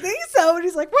 I don't think so. And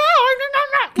he's like, wow,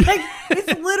 like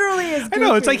it's literally as goofy. I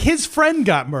know. It's like his friend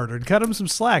got murdered. Cut him some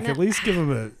slack. At least give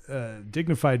him a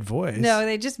dignified voice. No,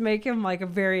 they just make him like a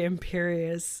very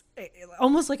imperious,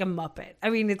 almost like a Muppet. I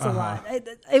mean, it's a lot.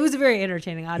 It was a very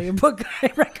entertaining audiobook.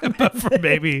 I recommend But for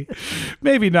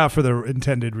maybe not for the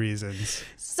intended reasons.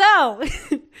 So,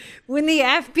 when the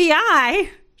FBI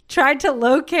tried to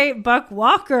locate Buck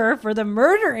Walker for the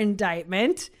murder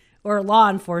indictment, or law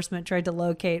enforcement tried to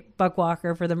locate Buck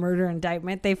Walker for the murder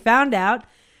indictment, they found out,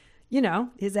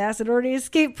 his ass had already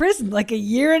escaped prison like a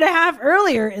year and a half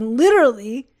earlier, and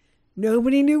literally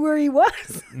nobody knew where he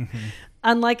was.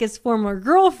 Unlike his former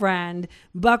girlfriend,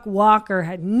 Buck Walker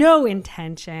had no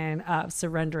intention of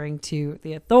surrendering to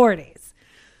the authorities.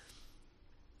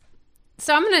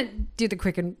 So I'm going to do the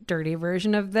quick and dirty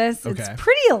version of this. Okay. It's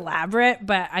pretty elaborate,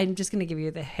 but I'm just going to give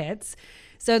you the hits.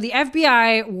 So the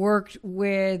FBI worked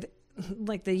with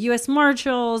like the U.S.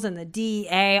 Marshals and the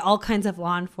DEA, all kinds of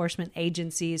law enforcement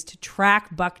agencies to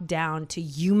track Buck down to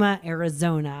Yuma,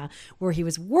 Arizona, where he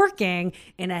was working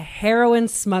in a heroin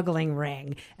smuggling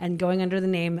ring and going under the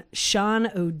name Sean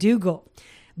O'Dougal.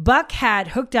 Buck had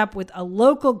hooked up with a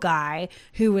local guy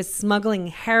who was smuggling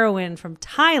heroin from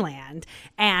Thailand,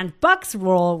 and Buck's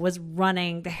role was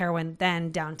running the heroin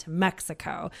then down to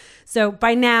Mexico. So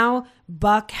by now,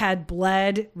 Buck had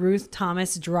bled Ruth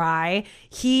Thomas dry.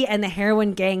 He and the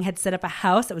heroin gang had set up a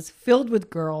house that was filled with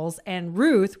girls, and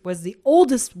Ruth was the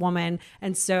oldest woman,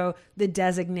 and so the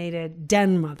designated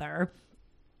den mother.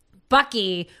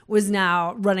 Bucky was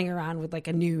now running around with like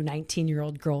a new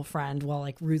 19-year-old girlfriend while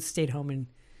like Ruth stayed home and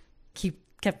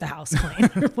kept the house clean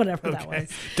or whatever that was.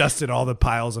 Dusted all the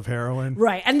piles of heroin.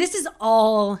 Right. And this is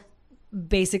all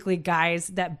basically guys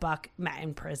that Buck met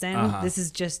in prison. This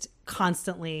is just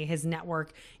constantly his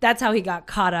network. That's how he got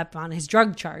caught up on his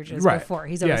drug charges before.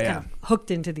 He's always kind of hooked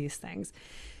into these things.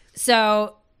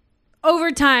 So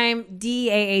over time, DEA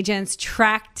agents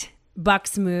tracked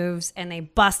Buck's moves and they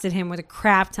busted him with a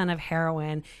crap ton of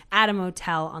heroin at a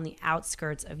motel on the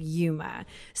outskirts of Yuma.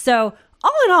 So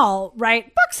all in all,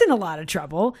 right, Buck's in a lot of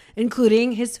trouble,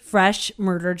 including his fresh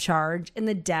murder charge and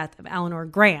the death of Eleanor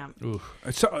Graham.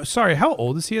 So, sorry, how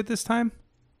old is he at this time?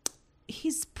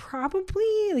 He's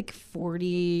probably like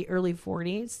 40, early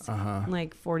 40s,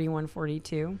 like 41,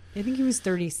 42. I think he was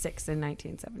 36 in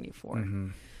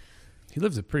 1974. He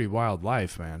lives a pretty wild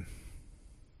life, man.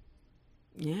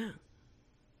 Yeah,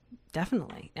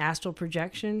 definitely. Astral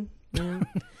projection.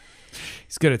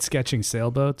 He's good at sketching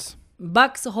sailboats.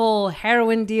 Buck's whole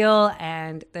heroin deal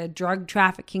and the drug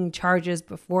trafficking charges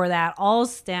before that all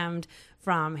stemmed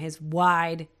from his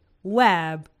wide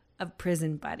web of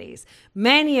prison buddies,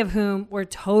 many of whom were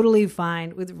totally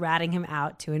fine with ratting him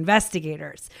out to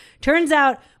investigators. Turns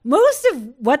out most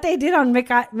of what they did on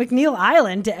McNeil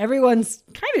Island, to everyone's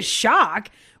kind of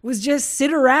shock, was just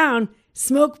sit around,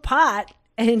 smoke pot,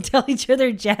 and tell each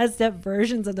other jazzed up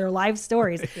versions of their life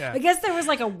stories. I guess there was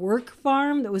like a work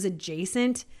farm that was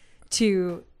adjacent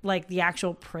to like the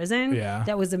actual prison. Yeah.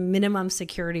 That was a minimum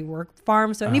security work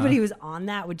farm. So anybody who was on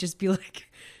that would just be like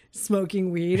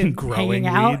smoking weed and growing hanging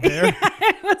out. weed there.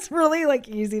 Yeah, it's really like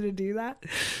easy to do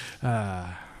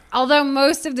that. Although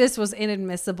most of this was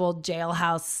inadmissible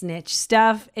jailhouse snitch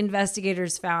stuff,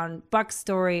 investigators found Buck's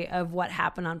story of what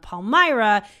happened on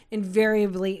Palmyra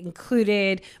invariably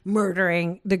included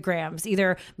murdering the Grahams,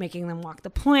 either making them walk the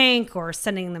plank or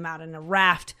sending them out in a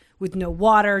raft with no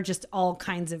water, just all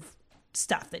kinds of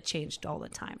stuff that changed all the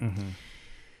time.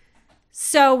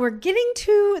 So we're getting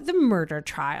to the murder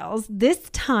trials. This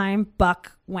time,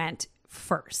 Buck went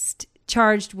first.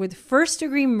 Charged with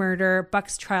first-degree murder,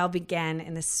 Buck's trial began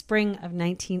in the spring of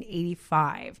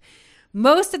 1985.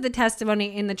 Most of the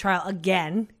testimony in the trial,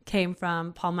 again, came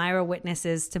from Palmyra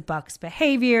witnesses to Buck's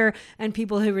behavior and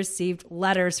people who received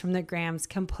letters from the Grahams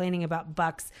complaining about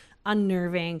Buck's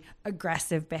unnerving,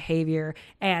 aggressive behavior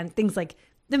and things like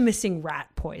the missing rat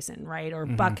poison, right? Or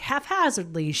Buck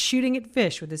haphazardly shooting at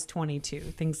fish with his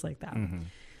 .22, things like that.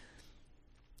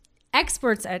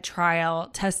 Experts at trial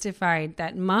testified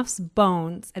that Muff's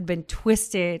bones had been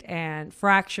twisted and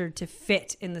fractured to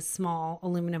fit in the small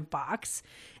aluminum box,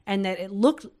 and that it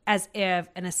looked as if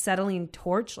an acetylene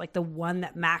torch, like the one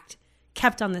that Mac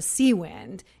kept on the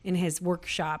Seawind in his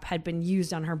workshop, had been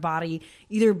used on her body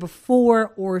either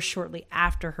before or shortly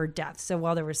after her death. So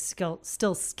while there was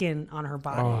still skin on her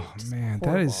body. Oh, man,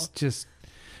 that is just...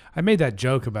 I made that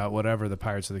joke about whatever the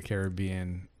Pirates of the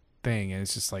Caribbean thing, and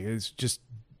it's just like, it's just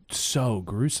so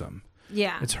gruesome.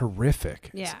 Yeah. It's horrific.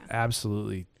 Yeah. It's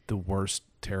absolutely the worst,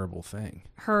 terrible thing.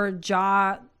 Her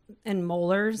jaw and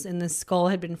molars in the skull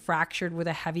had been fractured with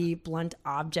a heavy, blunt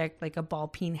object like a ball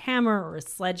peen hammer or a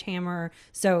sledgehammer.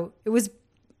 So it was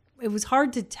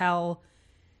hard to tell,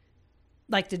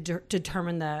 like to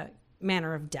determine the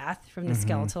manner of death from the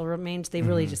skeletal remains. They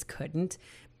really just couldn't.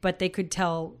 But they could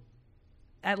tell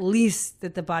at least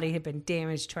that the body had been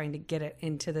damaged trying to get it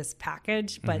into this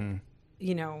package. But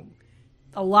you know,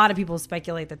 a lot of people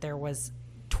speculate that there was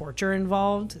torture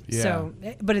involved. Yeah. So,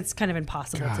 but it's kind of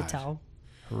impossible to tell.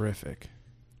 Horrific.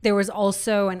 There was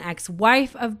also an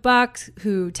ex-wife of Buck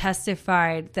who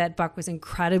testified that Buck was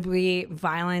incredibly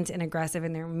violent and aggressive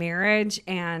in their marriage,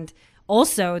 and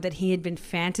also that he had been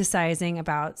fantasizing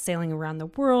about sailing around the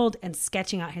world and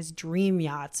sketching out his dream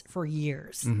yachts for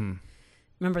years.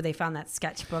 Remember, they found that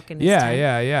sketchbook in his tent?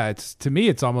 Yeah. It's, to me,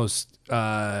 it's almost,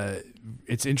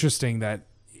 it's interesting that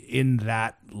in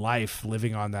that life,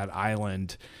 living on that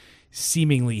island,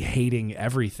 seemingly hating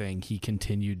everything, he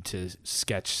continued to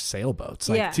sketch sailboats.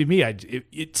 Like, to me,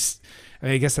 it's, I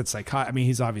mean, I guess that's psycho. I mean,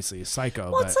 he's obviously a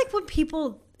psycho. Well, it's like when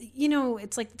people, you know,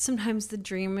 it's like sometimes the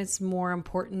dream is more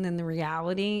important than the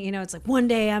reality. You know, it's like one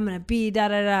day I'm going to be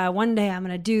one day I'm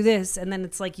going to do this. And then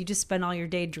it's like you just spend all your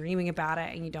day dreaming about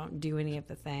it and you don't do any of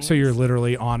the things. So you're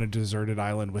literally on a deserted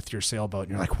island with your sailboat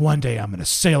and you're like, one day I'm going to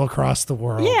sail across the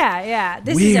world. Yeah.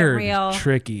 This Weird, isn't real.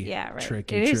 Tricky. Yeah, right.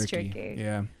 Tricky. It is tricky.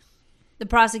 Yeah. The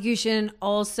prosecution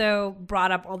also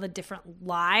brought up all the different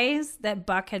lies that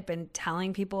Buck had been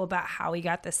telling people about how he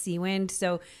got the Seawind.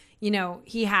 So, you know,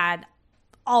 he had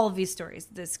all of these stories.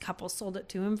 This couple sold it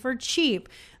to him for cheap.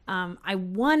 I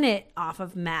won it off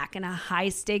of Mac in a high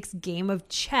stakes game of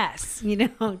chess, you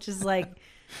know, just like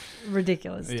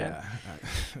ridiculous stuff. Yeah.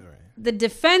 Right. The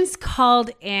defense called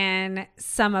in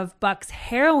some of Buck's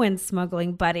heroin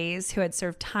smuggling buddies who had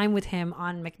served time with him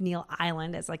on McNeil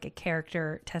Island as like a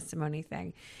character testimony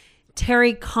thing.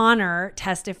 Terry Connor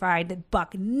testified that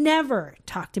Buck never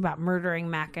talked about murdering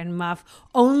Mac and Muff,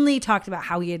 only talked about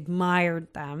how he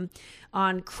admired them.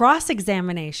 On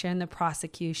cross-examination, the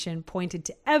prosecution pointed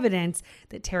to evidence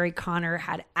that Terry Connor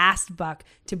had asked Buck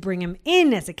to bring him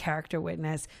in as a character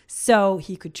witness so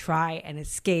he could try and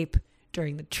escape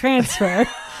during the transfer.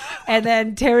 And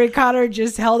then Terry Connor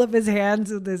just held up his hands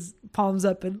with his palms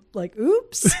up and like,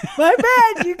 oops, my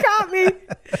bad, you caught me.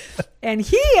 And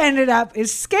he ended up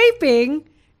escaping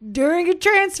during a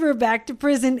transfer back to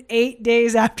prison 8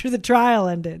 days after the trial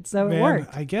ended. So it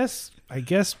worked. I guess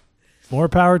more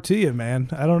power to you, man.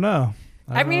 I don't know.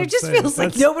 I mean, it just feels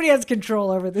like nobody has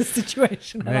control over this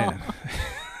situation at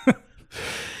all.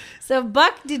 So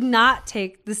Buck did not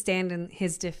take the stand in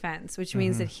his defense, which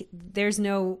means that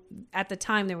at the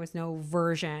time, there was no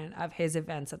version of his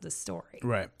events of the story.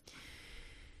 Right.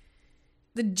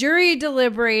 The jury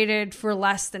deliberated for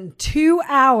less than 2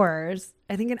 hours,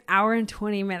 I think an hour and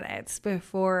 20 minutes,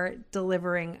 before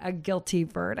delivering a guilty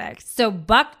verdict. So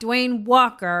Buck Dwayne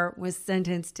Walker was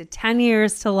sentenced to 10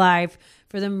 years to life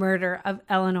for the murder of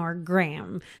Eleanor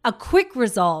Graham. A quick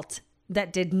result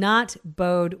that did not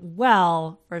bode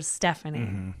well for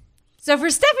Stephanie. So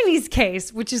for Stephanie's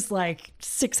case, which is like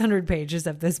 600 pages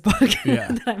of this book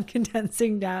that I'm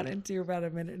condensing down into about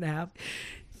a minute and a half.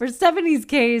 For Stephanie's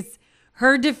case,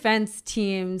 her defense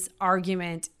team's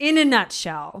argument in a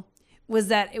nutshell was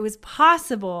that it was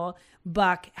possible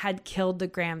Buck had killed the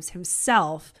Grahams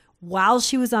himself while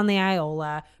she was on the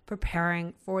Iola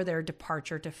preparing for their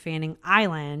departure to Fanning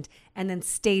Island, and then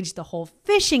staged the whole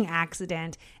fishing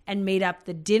accident and made up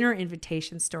the dinner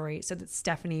invitation story so that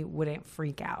Stephanie wouldn't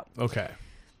freak out. Okay.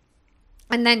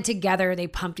 And then together they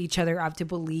pumped each other up to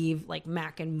believe like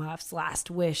Mac and Muff's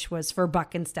last wish was for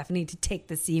Buck and Stephanie to take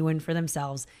the Seawind for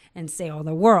themselves and sail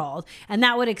the world. And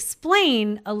that would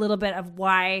explain a little bit of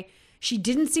why she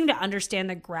didn't seem to understand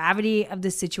the gravity of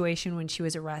the situation when she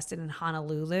was arrested in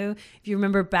Honolulu. If you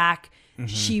remember back,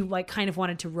 she like kind of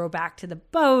wanted to row back to the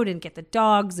boat and get the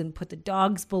dogs and put the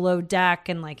dogs below deck.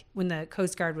 And like when the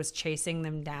Coast Guard was chasing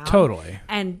them down. Totally.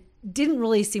 And didn't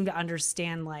really seem to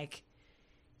understand, like,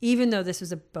 even though this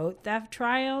was a boat theft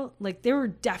trial, like there were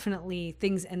definitely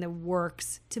things in the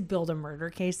works to build a murder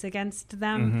case against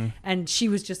them. And she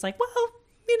was just like, well,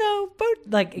 you know, boat,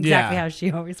 like exactly how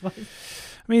she always was.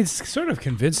 I mean, it's sort of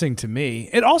convincing to me.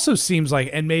 It also seems like,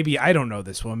 and maybe I don't know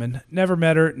this woman, never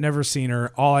met her, never seen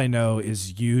her. All I know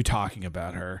is you talking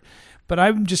about her. But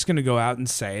I'm just going to go out and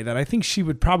say that I think she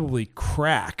would probably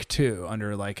crack too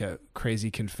under like a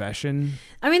crazy confession.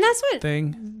 I mean,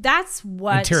 that's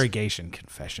what interrogation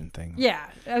confession thing. Yeah.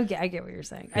 Okay. I get what you're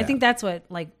saying. Yeah. I think that's what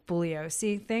like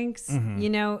Bugliosi thinks, you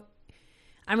know,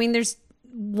 I mean, there's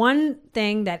one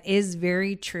thing that is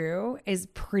very true is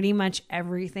pretty much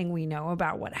everything we know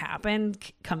about what happened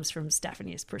comes from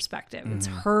Stephanie's perspective. It's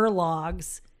her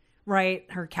logs, right?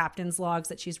 Her captain's logs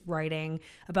that she's writing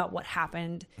about what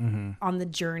happened on the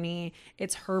journey.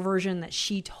 It's her version that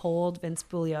she told Vince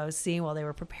Bugliosi while they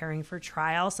were preparing for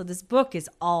trial. So this book is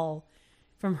all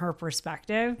from her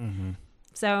perspective.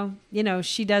 So, you know,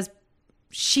 she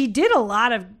did a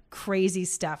lot of crazy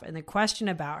stuff. And the question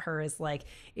about her is like,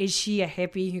 is she a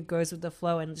hippie who goes with the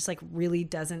flow and just like really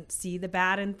doesn't see the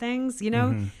bad in things, you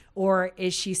know? Or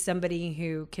is she somebody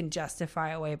who can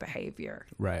justify away behavior?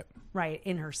 Right,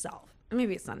 in herself.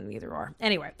 Maybe it's not an either or.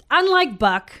 Anyway, unlike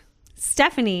Buck,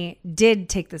 Stephanie did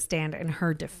take the stand in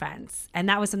her defense. And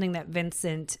that was something that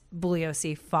Vincent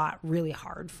Bugliosi fought really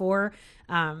hard for.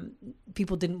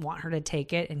 People didn't want her to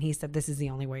take it. And he said, this is the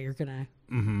only way you're going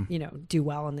to, you know, do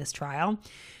well in this trial.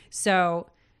 So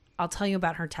I'll tell you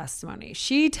about her testimony.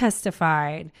 She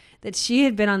testified that she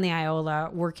had been on the Iola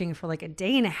working for like a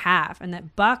day and a half and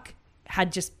that Buck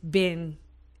had just been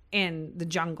in the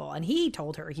jungle. And he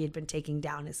told her he had been taking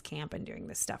down his camp and doing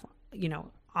this stuff, you know,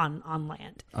 on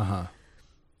land.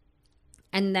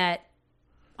 And that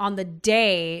on the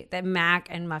day that Mac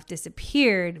and Muff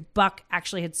disappeared, Buck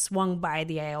actually had swung by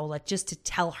the Iola just to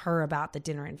tell her about the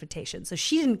dinner invitation. So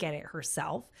she didn't get it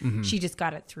herself. She just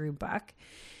got it through Buck.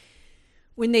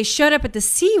 When they showed up at the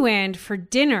Seawind for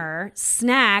dinner,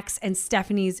 snacks and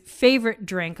Stephanie's favorite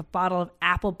drink, a bottle of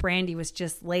apple brandy, was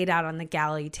just laid out on the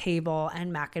galley table,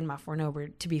 and Mac and Muff were nowhere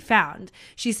to be found.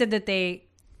 She said that they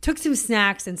took some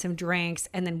snacks and some drinks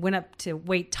and then went up to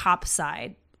wait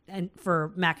topside and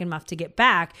for Mac and Muff to get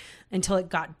back until it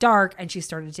got dark, and she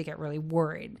started to get really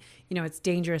worried. You know, it's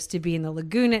dangerous to be in the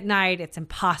lagoon at night. It's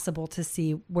impossible to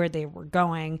see where they were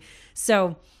going.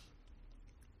 So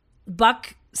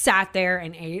Buck sat there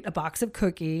and ate a box of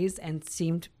cookies and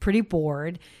seemed pretty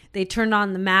bored. They turned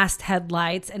on the mast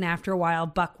headlights, and after a while,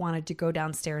 Buck wanted to go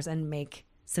downstairs and make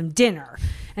some dinner.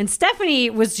 And Stephanie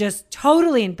was just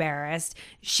totally embarrassed.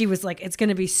 She was like, it's going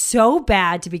to be so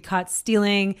bad to be caught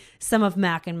stealing some of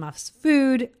Mac and Muff's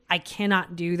food. I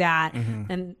cannot do that.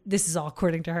 And this is all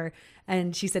according to her.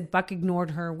 And she said Buck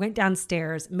ignored her, went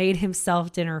downstairs, made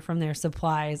himself dinner from their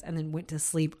supplies, and then went to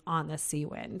sleep on the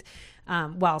Seawind.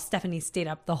 While Stephanie stayed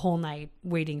up the whole night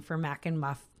waiting for Mac and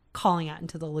Muff calling out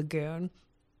into the lagoon.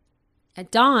 At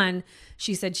dawn,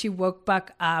 she said she woke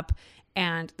Buck up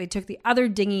and they took the other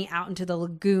dinghy out into the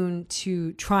lagoon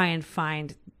to try and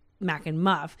find Mac and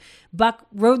Muff. Buck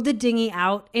rowed the dinghy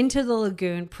out into the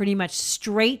lagoon pretty much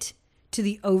straight to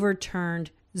the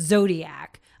overturned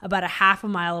Zodiac, about a half a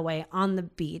mile away on the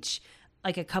beach,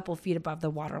 like a couple feet above the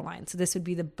waterline. So this would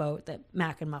be the boat that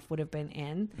Mac and Muff would have been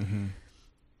in.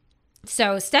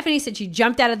 So Stephanie said she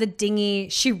jumped out of the dinghy.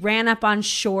 She ran up on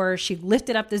shore. She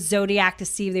lifted up the Zodiac to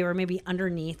see if they were maybe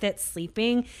underneath it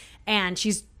sleeping. And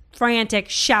she's frantic,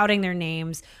 shouting their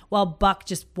names while Buck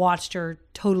just watched her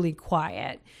totally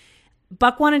quiet.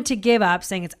 Buck wanted to give up,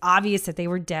 saying it's obvious that they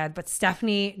were dead, but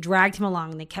Stephanie dragged him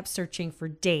along and they kept searching for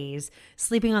days,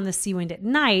 sleeping on the Seawind at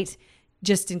night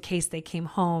just in case they came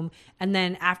home. And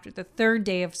then after the third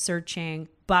day of searching,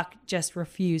 Buck just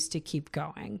refused to keep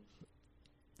going.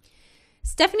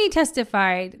 Stephanie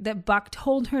testified that Buck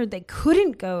told her they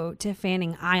couldn't go to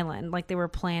Fanning Island like they were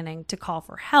planning to call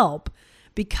for help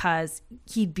because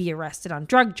he'd be arrested on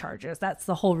drug charges. That's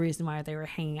the whole reason why they were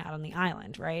hanging out on the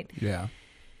island, right? Yeah.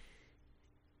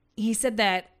 He said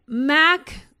that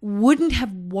Mac wouldn't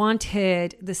have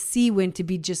wanted the Seawind to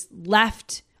be just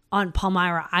left on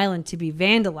Palmyra Island to be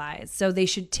vandalized. So they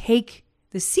should take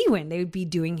the Seawind. They would be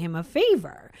doing him a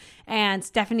favor. And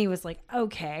Stephanie was like,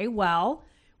 okay, well,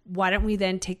 why don't we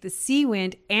then take the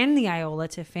Seawind and the Iola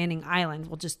to Fanning Island?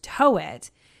 We'll just tow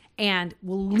it and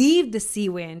we'll leave the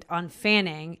Seawind on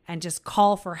Fanning and just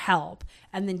call for help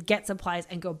and then get supplies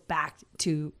and go back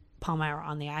to Palmyra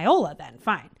on the Iola then.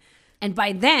 Fine. And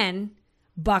by then,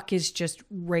 Buck is just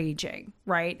raging,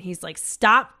 right? He's like,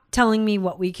 stop telling me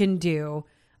what we can do.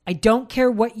 I don't care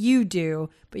what you do,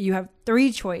 but you have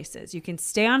 3 choices. You can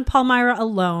stay on Palmyra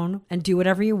alone and do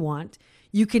whatever you want.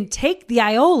 You can take the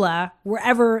Iola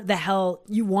wherever the hell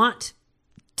you want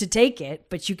to take it,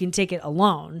 but you can take it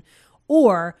alone.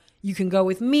 Or you can go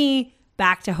with me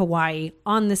back to Hawaii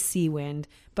on the Seawind.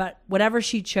 But whatever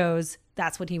she chose,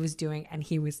 that's what he was doing, and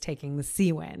he was taking the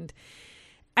Seawind.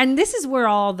 And this is where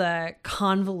all the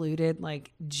convoluted,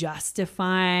 like,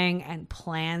 justifying and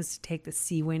plans to take the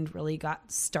Seawind really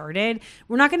got started.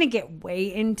 We're not going to get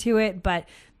way into it, but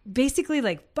basically,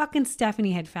 like, Buck and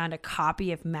Stephanie had found a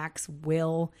copy of Mac's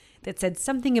will that said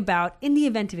something about, in the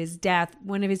event of his death,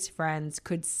 one of his friends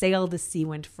could sail the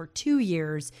Seawind for 2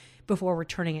 years before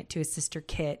returning it to his sister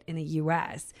Kit in the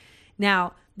U.S.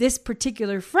 Now, this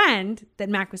particular friend that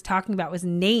Mac was talking about was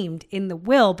named in the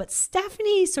will, but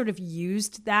Stephanie sort of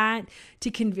used that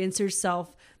to convince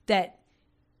herself that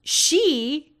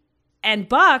she and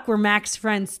Buck were Mac's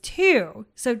friends too.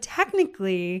 So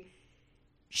technically,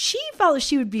 she felt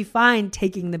she would be fine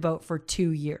taking the boat for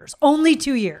 2 years. Only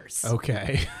 2 years.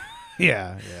 Okay.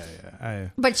 Yeah.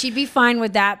 But she'd be fine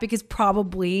with that because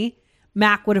probably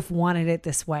Mac would have wanted it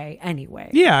this way anyway.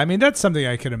 Yeah, I mean, that's something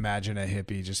I could imagine a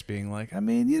hippie just being like, I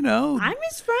mean, you know. I'm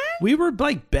his friend. We were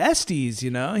like besties, you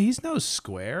know. He's no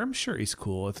square. I'm sure he's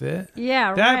cool with it. Yeah,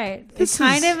 right.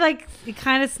 It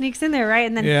kind of sneaks in there, right?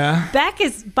 And then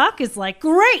Buck is like,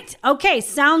 great. Okay,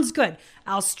 sounds good.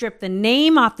 I'll strip the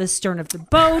name off the stern of the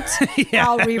boat.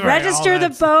 I'll re-register the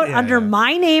boat under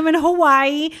my name in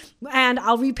Hawaii, and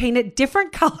I'll repaint it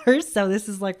different colors. So this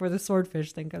is like where the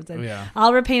swordfish thing comes in. Yeah.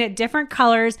 I'll repaint it different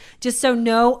colors just so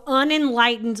no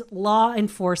unenlightened law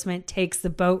enforcement takes the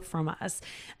boat from us.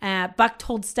 Buck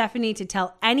told Stephanie to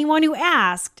tell anyone who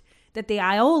asked that the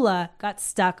Iola got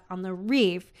stuck on the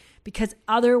reef because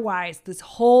otherwise this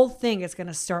whole thing is going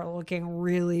to start looking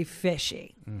really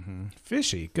fishy. Mm-hmm.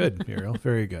 Fishy. Good, Muriel.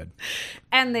 Very good.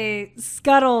 And they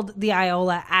scuttled the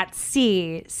Iola at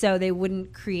sea so they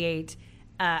wouldn't create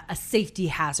a safety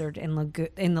hazard in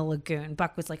the lagoon.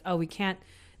 Buck was like, oh, we can't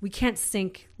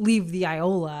leave the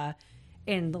Iola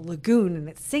in the lagoon and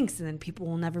it sinks and then people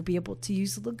will never be able to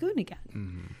use the lagoon again.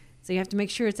 Mm-hmm. So you have to make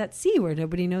sure it's at sea where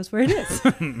nobody knows where it is.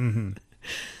 Mm-hmm.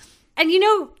 And you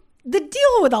know, the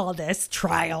deal with all this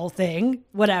trial thing,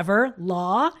 whatever,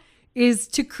 law, is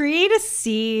to create a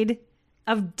seed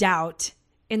of doubt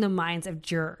in the minds of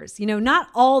jurors. You know, not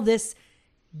all this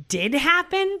did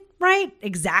happen, right?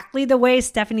 Exactly the way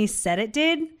Stephanie said it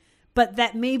did, but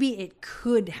that maybe it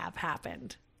could have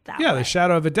happened that way. Yeah, the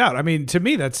shadow of a doubt. I mean, to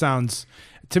me that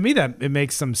it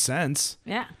makes some sense.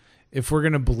 Yeah. If we're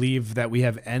going to believe that we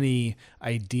have any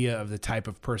idea of the type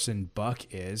of person Buck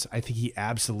is, I think he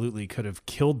absolutely could have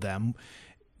killed them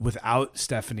without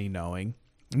Stephanie knowing.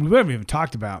 And we haven't even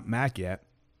talked about Mac yet,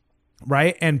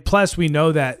 right? And plus, we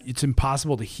know that it's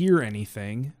impossible to hear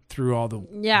anything through all the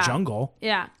jungle.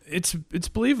 Yeah. It's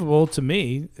believable to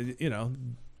me, you know,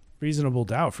 reasonable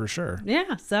doubt for sure.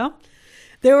 Yeah, so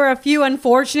there were a few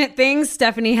unfortunate things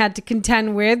Stephanie had to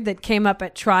contend with that came up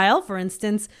at trial. For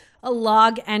instance, a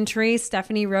log entry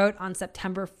Stephanie wrote on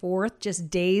September 4th,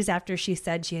 just days after she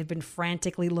said she had been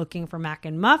frantically looking for Mac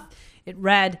and Muff. It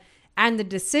read, "And the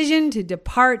decision to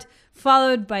depart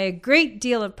followed by a great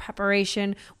deal of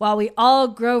preparation while we all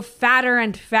grow fatter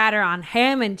and fatter on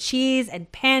ham and cheese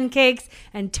and pancakes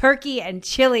and turkey and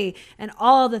chili and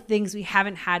all the things we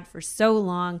haven't had for so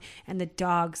long, and the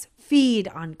dogs feed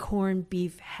on corned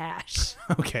beef hash."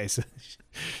 Okay, so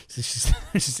she's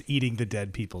just eating the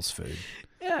dead people's food.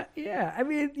 Yeah. I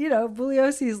mean, you know,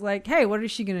 Bugliosi's like, hey, what is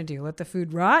she going to do? Let the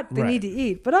food rot? They need to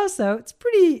eat. But also, it's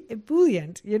pretty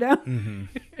ebullient, you know? Mm-hmm.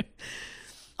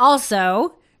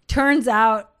 Also, turns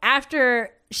out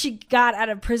after she got out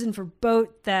of prison for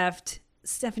boat theft,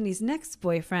 Stephanie's next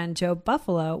boyfriend, Joe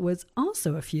Buffalo, was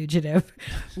also a fugitive,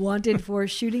 wanted for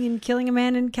shooting and killing a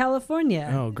man in California.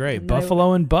 Oh, great.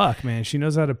 Buffalo and Buck, man. She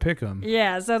knows how to pick them.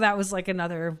 Yeah, so that was like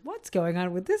another, what's going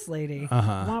on with this lady?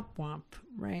 Womp womp,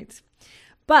 right?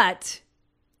 But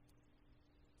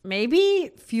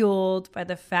maybe fueled by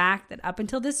the fact that up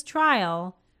until this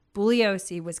trial,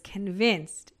 Bugliosi was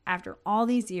convinced after all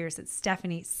these years that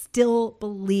Stephanie still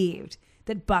believed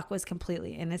that Buck was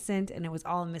completely innocent and it was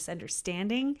all a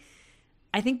misunderstanding.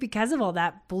 I think because of all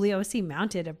that, Bugliosi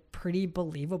mounted a pretty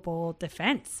believable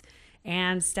defense,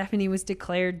 and Stephanie was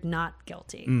declared not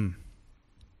guilty. And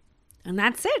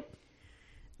that's it.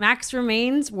 Mac's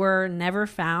remains were never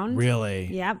found. Really?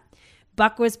 Yep.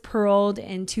 Buck was paroled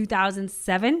in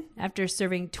 2007 after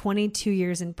serving 22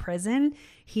 years in prison.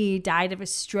 He died of a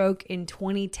stroke in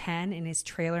 2010 in his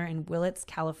trailer in Willits,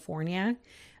 California.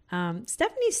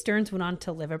 Stephanie Stearns went on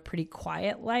to live a pretty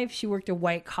quiet life. She worked a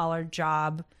white-collar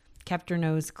job, kept her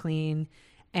nose clean,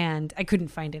 and I couldn't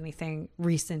find anything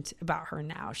recent about her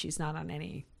now. She's not on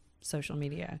any social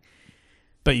media.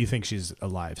 But you think she's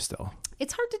alive still?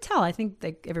 It's hard to tell. I think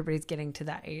like everybody's getting to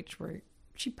that age where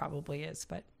she probably is,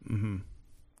 but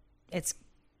it's,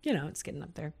 it's getting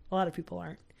up there. A lot of people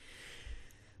aren't.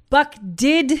 Buck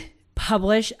did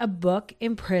publish a book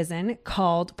in prison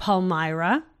called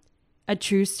Palmyra, a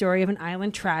true story of an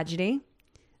island tragedy.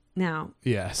 Now,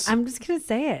 yes, I'm just going to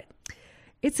say it.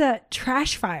 It's a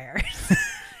trash fire.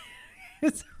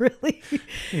 It's really,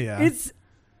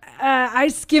 I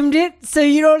skimmed it so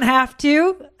you don't have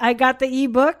to. I got the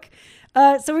ebook.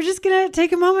 So we're just going to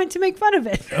take a moment to make fun of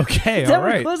it. Okay, So all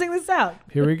right. we're closing this out.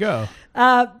 Here we go.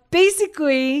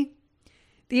 Basically,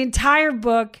 the entire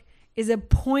book is a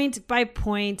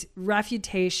point-by-point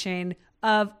refutation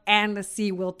of And the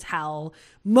Sea Will Tell,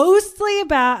 mostly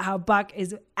about how Buck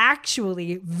is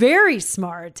actually very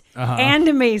smart and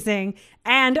amazing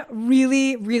and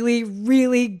really, really,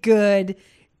 really good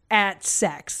at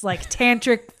sex, like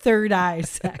tantric third eye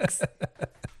sex.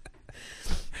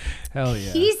 Hell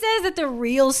yeah. He says that the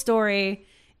real story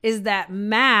is that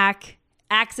Mac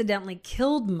accidentally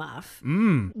killed Muff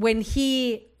when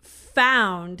he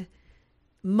found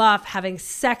Muff having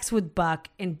sex with Buck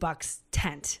in Buck's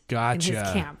tent in his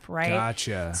camp, right?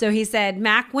 Gotcha. So he said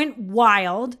Mac went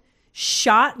wild,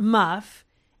 shot Muff,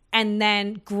 and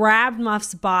then grabbed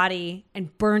Muff's body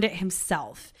and burned it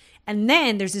himself. And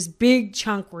then there's this big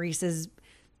chunk where he says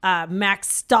Mac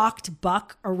stalked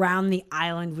Buck around the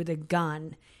island with a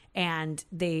gun, and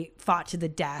they fought to the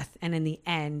death. And in the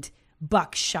end,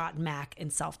 Buck shot Mac in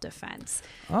self-defense.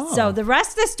 Oh. So the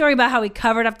rest of the story about how he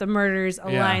covered up the murders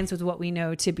aligns with what we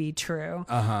know to be true.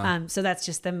 So that's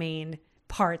just the main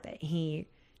part that he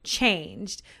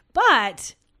changed.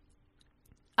 But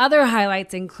other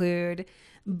highlights include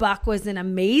Buck was an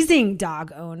amazing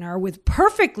dog owner with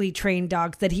perfectly trained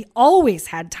dogs that he always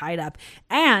had tied up.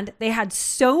 And they had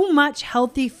so much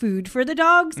healthy food for the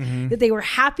dogs that they were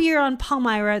happier on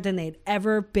Palmyra than they'd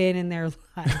ever been in their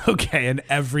life. Okay, and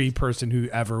every person who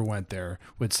ever went there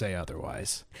would say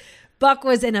otherwise. Buck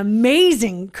was an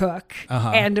amazing cook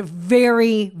and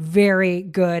very, very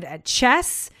good at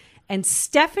chess. And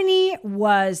Stephanie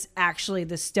was actually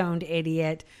the stoned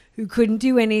idiot who couldn't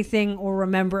do anything or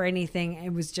remember anything.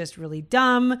 It was just really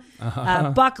dumb.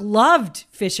 Buck loved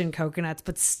fish and coconuts,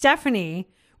 but Stephanie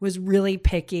was really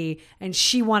picky and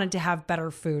she wanted to have better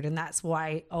food. And that's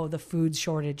why, the food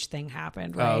shortage thing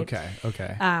happened, right?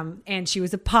 Okay. And she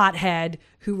was a pothead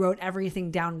who wrote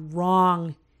everything down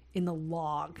wrong in the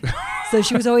log. So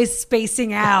she was always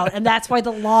spacing out. And that's why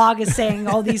the log is saying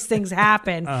all these things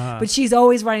happen. But she's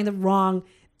always writing the wrong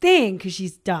thing because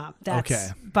she's dumb.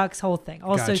 That's Buck's whole thing.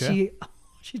 Also, Gotcha.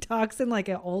 she talks in like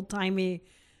an old-timey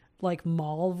like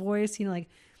mall voice, like,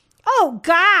 oh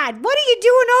God, what are you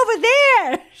doing over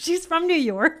there? She's from New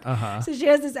York. So she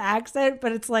has this accent,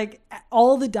 but it's like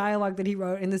all the dialogue that he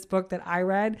wrote in this book that I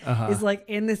read is like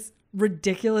in this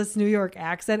ridiculous New York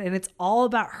accent. And it's all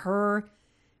about her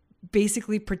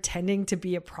basically pretending to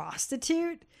be a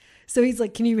prostitute. So he's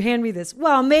like, can you hand me this?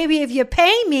 Well, maybe if you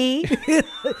pay me.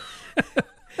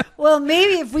 Well,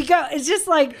 maybe if we go, it's just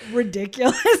like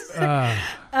ridiculous.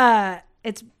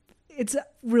 It's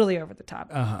really over the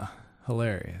top.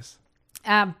 Hilarious.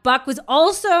 Buck was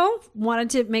also wanted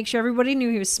to make sure everybody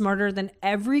knew he was smarter than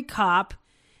every cop.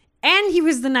 And he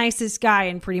was the nicest guy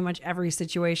in pretty much every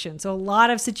situation. So a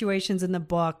lot of situations in the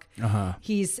book,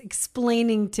 he's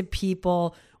explaining to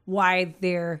people why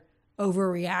they're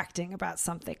overreacting about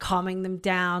something, calming them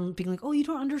down, being like, oh, you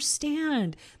don't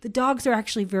understand. The dogs are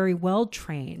actually very well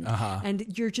trained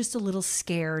and you're just a little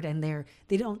scared and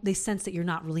they sense that you're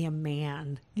not really a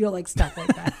man. Like stuff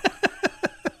like that.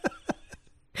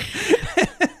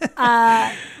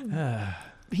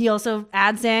 He also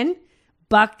adds in,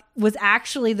 Buck was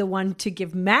actually the one to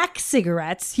give Mac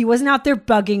cigarettes. He wasn't out there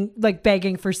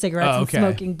begging for cigarettes and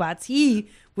smoking butts. He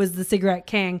was the cigarette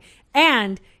king.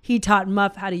 And he taught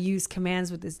Muff how to use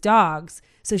commands with his dogs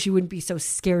so she wouldn't be so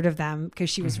scared of them because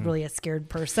she was really a scared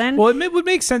person. Well, it would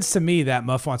make sense to me that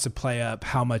Muff wants to play up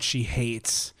how much she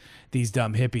hates these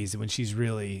dumb hippies when she's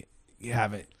really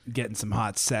getting some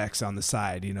hot sex on the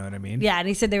side. You know what I mean? Yeah. And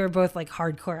he said they were both like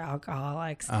hardcore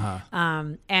alcoholics.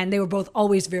 And they were both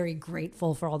always very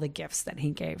grateful for all the gifts that he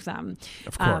gave them.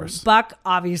 Of course. Buck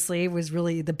obviously was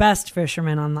really the best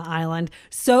fisherman on the island.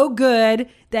 So good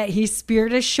that he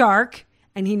speared a shark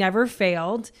and he never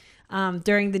failed.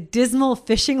 During the dismal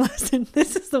fishing lesson,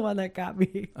 this is the one that got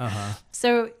me.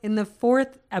 So in the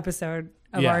 4th episode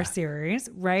of our series,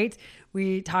 right,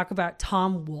 we talk about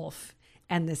Tom Wolfe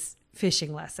and this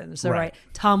fishing lesson. So right,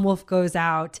 Tom Wolfe goes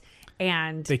out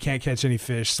and they can't catch any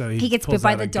fish, so he gets bit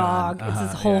by the dog. It's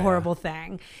this whole horrible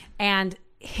thing. And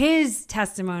his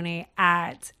testimony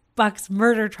at Buck's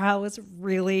murder trial was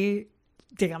really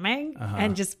damning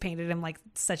and just painted him like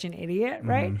such an idiot,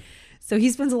 right? So he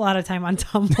spends a lot of time on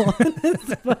Tom Wolfe in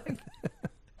this book.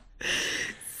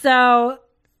 So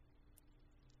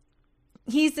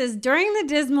he says, during the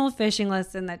dismal fishing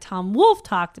lesson that Tom Wolfe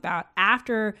talked about,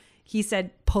 after he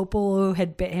said Popolo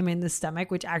had bit him in the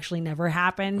stomach, which actually never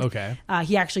happened. Okay.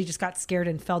 He actually just got scared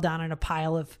and fell down in a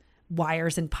pile of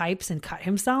wires and pipes and cut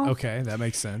himself. Okay, that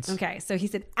makes sense. Okay, so he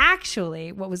said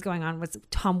actually what was going on was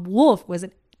Tom Wolfe was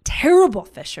a terrible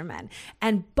fisherman,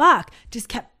 and Buck just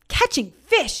kept catching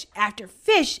fish after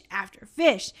fish after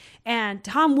fish. And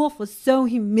Tom Wolfe was so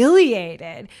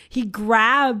humiliated, he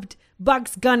grabbed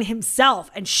Buck's gun himself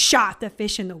and shot the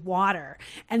fish in the water.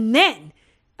 And then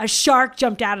a shark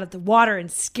jumped out of the water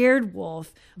and scared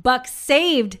Wolfe. Buck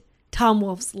saved Tom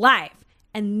Wolfe's life.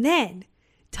 And then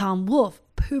Tom Wolfe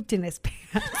pooped in his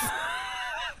pants.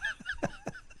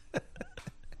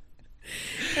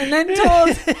 And then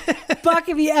told Buck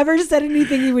if he ever said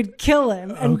anything, he would kill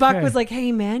him. And Buck was like,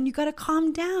 hey, man, you got to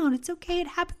calm down. It's okay. It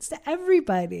happens to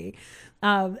everybody.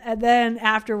 And then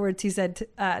afterwards, he said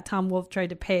Tom Wolfe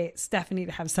tried to pay Stephanie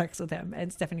to have sex with him.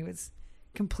 And Stephanie was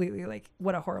completely like,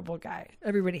 what a horrible guy.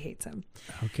 Everybody hates him.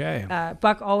 Okay.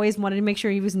 Buck always wanted to make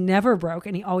sure he was never broke,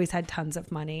 and he always had tons of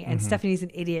money. And Stephanie's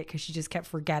an idiot because she just kept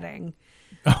forgetting.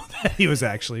 Oh, that he was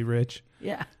actually rich.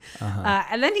 Yeah.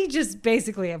 And then he just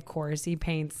basically, of course, he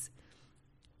paints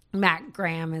Mac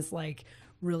Graham as like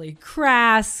really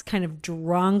crass, kind of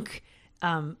drunk,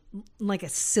 like a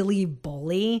silly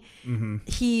bully.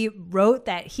 He wrote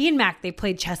that he and Mac, they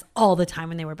played chess all the time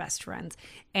when they were best friends,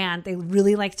 and they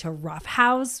really liked to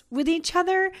roughhouse with each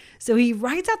other. So he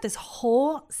writes out this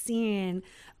whole scene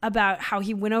about how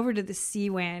he went over to the Sea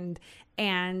Wind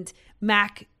and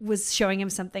Mac was showing him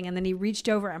something, and then he reached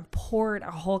over and poured a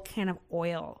whole can of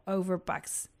oil over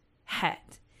Buck's head.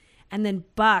 And then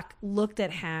Buck looked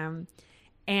at him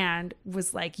and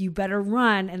was like, you better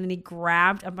run. And then he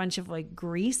grabbed a bunch of like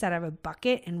grease out of a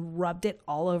bucket and rubbed it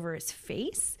all over his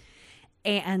face.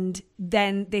 And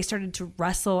then they started to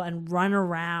wrestle and run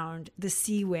around the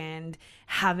Sea Wind,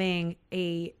 having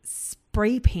a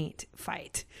spray paint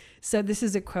fight. So this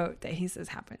is a quote that he says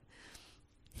happened.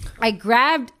 I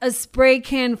grabbed a spray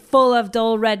can full of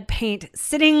dull red paint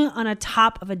sitting on a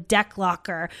top of a deck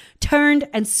locker, turned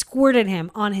and squirted him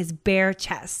on his bare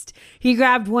chest. He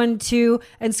grabbed one too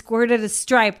and squirted a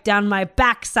stripe down my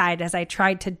backside as I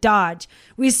tried to dodge.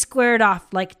 We squared off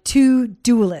like two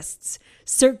duelists,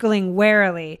 circling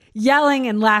warily, yelling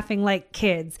and laughing like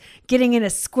kids, getting in a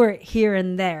squirt here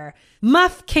and there.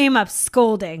 Muff came up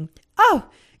scolding. Oh,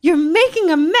 you're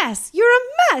making a mess. You're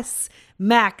a mess.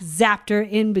 Mac zapped her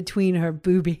in between her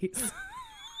boobies.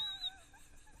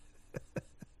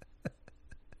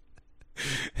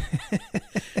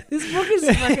 This book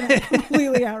is fucking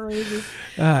completely outrageous.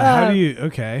 How do you?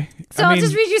 Okay. So I'll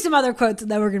just read you some other quotes and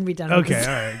then we're going to be done. Okay.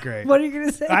 All right. Great. What are you going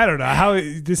to say? I don't know how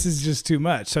this is just too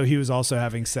much. So he was also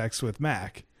having sex with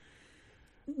Mac.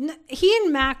 He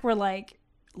and Mac were like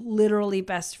literally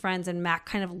best friends, and Mac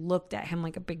kind of looked at him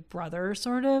like a big brother,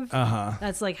 sort of.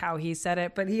 That's like how he said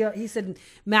it. But he said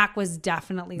Mac was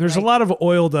definitely. There's a lot of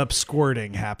oiled up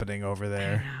squirting happening over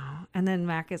there. I know. And then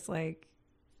Mac is like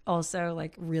also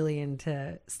like really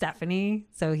into Stephanie,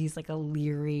 so he's like a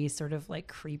leery sort of like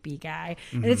creepy guy.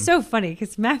 And it's so funny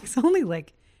because Mac's only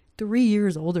like 3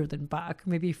 years older than Buck,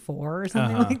 maybe 4 or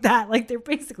something like that. Like they're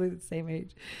basically the same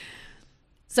age.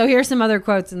 So here's some other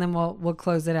quotes, and then we'll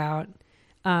close it out.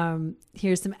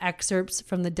 Here's some excerpts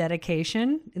from the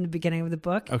dedication in the beginning of the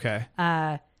book. Okay.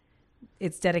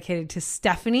 It's dedicated to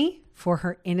Stephanie for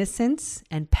her innocence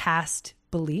and past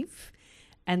belief.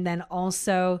 And then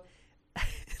also,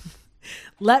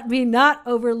 let me not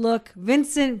overlook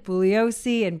Vincent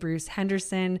Bugliosi and Bruce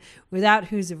Henderson, without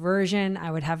whose version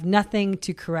I would have nothing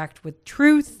to correct with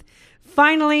truth.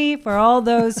 Finally, for all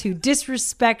those who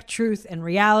disrespect truth and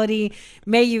reality,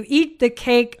 may you eat the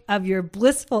cake of your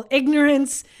blissful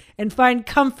ignorance and find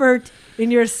comfort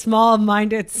in your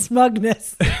small-minded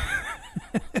smugness.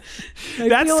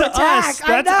 That's to us.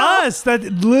 That's us. That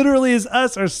literally is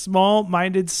us, our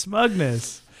small-minded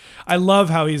smugness. I love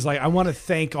how he's like, I want to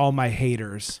thank all my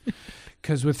haters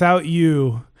because without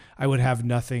you, I would have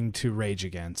nothing to rage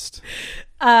against.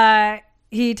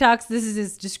 He talks, this is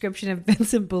his description of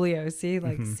Vincent Bugliosi,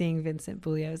 like seeing Vincent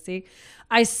Bugliosi.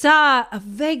 I saw a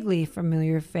vaguely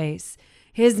familiar face,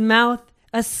 his mouth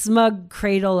a smug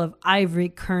cradle of ivory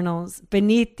kernels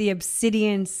beneath the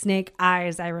obsidian snake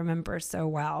eyes I remember so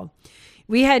well.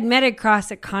 We had met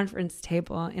across a conference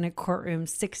table in a courtroom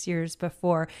 6 years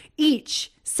before,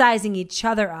 each sizing each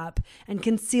other up and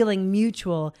concealing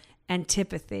mutual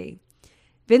antipathy.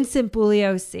 Vincent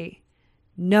Bugliosi.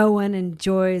 No one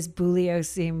enjoys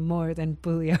Bugliosi more than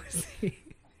Bugliosi.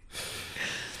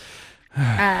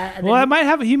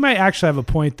 Well, he might actually have a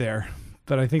point there,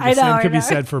 but I think the same could be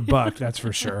said for Buck. That's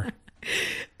for sure.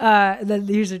 Then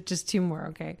these are just two more.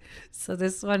 Okay. So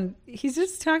this one, he's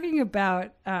just talking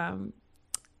about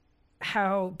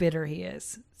how bitter he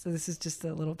is. So this is just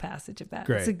a little passage of that.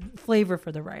 Great. It's a flavor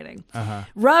for the writing.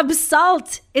 Rub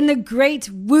salt in the great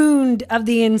wound of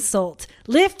the insult.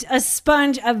 Lift a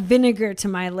sponge of vinegar to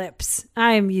my lips.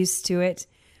 I am used to it.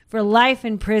 For life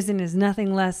in prison is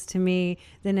nothing less to me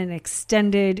than an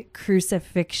extended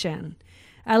crucifixion.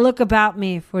 I look about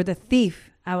me for the thief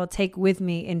I will take with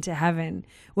me into heaven,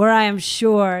 where I am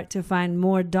sure to find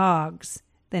more dogs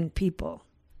than people.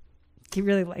 He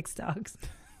really likes dogs.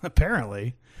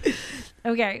 Apparently.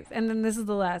 Okay, and then this is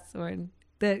the last one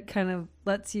that kind of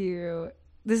lets you...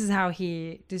 This is how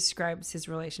he describes his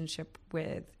relationship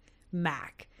with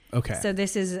Mac. Okay. So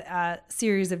this is a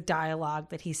series of dialogue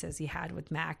that he says he had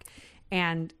with Mac,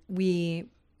 and we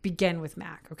begin with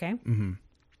Mac, okay? Mm-hmm.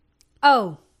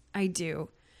 Oh, I do.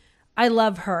 I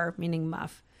love her, meaning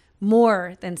Muff,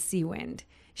 more than Seawind.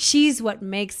 She's what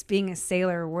makes being a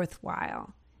sailor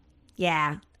worthwhile.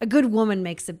 Yeah, a good woman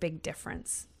makes a big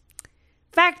difference.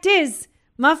 Fact is,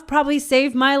 Muff probably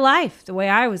saved my life the way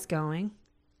I was going.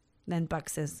 Then Buck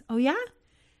says, oh yeah?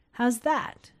 How's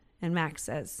that? And Max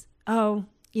says, oh,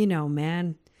 you know,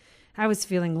 man. I was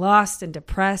feeling lost and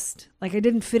depressed, like I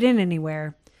didn't fit in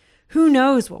anywhere. Who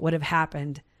knows what would have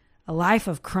happened? A life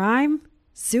of crime?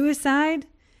 Suicide?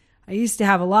 I used to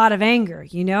have a lot of anger,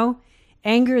 you know?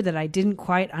 Anger that I didn't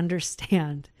quite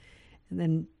understand. And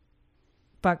then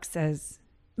Buck says,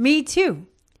 me too.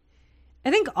 I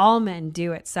think all men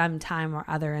do at some time or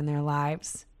other in their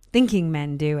lives. Thinking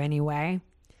men do, anyway.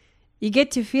 You get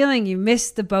to feeling you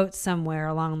missed the boat somewhere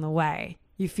along the way.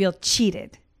 You feel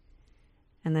cheated.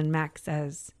 And then Max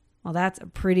says, well, that's a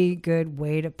pretty good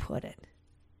way to put it.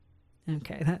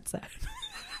 Okay, that's that.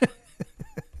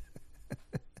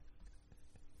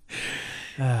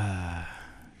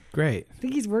 Great. I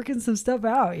think he's working some stuff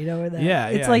out, you know, with that. Yeah,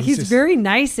 it's yeah, like he's just very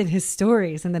nice in his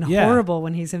stories and then Yeah. horrible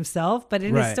when he's himself. But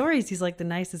in his Right. stories, he's like the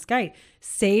nicest guy.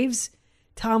 Saves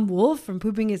Tom Wolfe from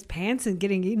pooping his pants and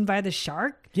getting eaten by the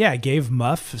shark. Yeah, gave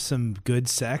Muff some good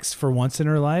sex for once in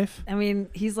her life. I mean,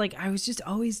 he's like, I was just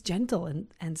always gentle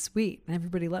and sweet, and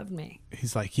everybody loved me.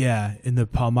 He's like, yeah, in the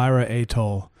Palmyra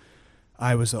Atoll,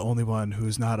 I was the only one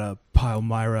who's not a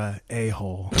Palmyra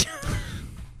a-hole.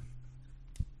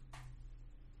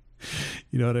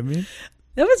 You know what I mean?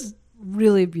 That was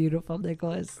really beautiful,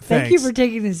 Nicholas. Thank you Thanks. for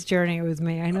taking this journey with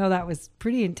me. I know that was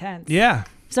pretty intense. Yeah.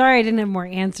 Sorry I didn't have more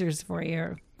answers for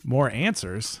you. More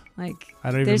answers. Like,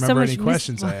 I don't even there's remember so any much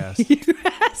questions I asked. You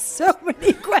asked so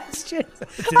many questions.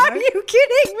 Are I? you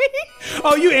kidding me?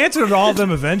 Oh, you answered all of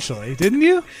them eventually, didn't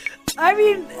you? I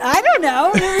mean, I don't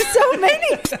know. There were so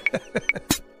many.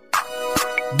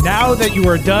 Now that you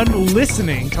are done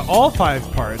listening to all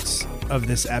 5 parts of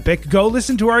this epic, go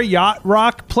listen to our Yacht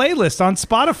Rock playlist on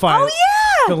Spotify. Oh,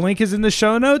 yeah. The link is in the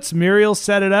show notes. Muriel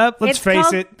set it up. Let's It's face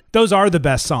called- it, those are the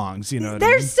best songs. You know what I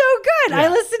They're mean? so good. I Yeah.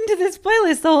 listened to this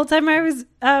playlist the whole time I was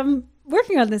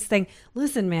working on this thing.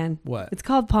 Listen, man. What? It's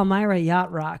called Palmyra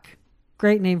Yacht Rock.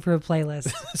 Great name for a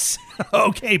playlist.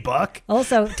 Okay, Buck.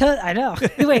 Also, I know.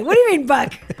 Wait, what do you mean,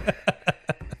 Buck?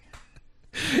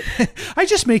 I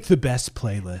just make the best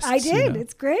playlists. I did. you know?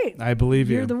 It's great. I believe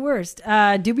You're you. the worst.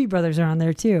 Doobie Brothers are on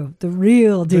there too. The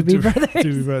real Doobie Brothers.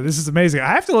 Doobie Brothers. This is amazing. I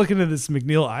have to look into this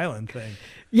McNeil Island thing.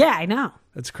 Yeah, I know.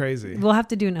 That's crazy. We'll have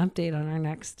to do an update on our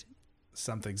next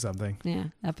something Yeah,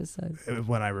 episodes.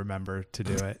 when I remember to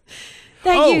do it.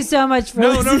 Thank you so much for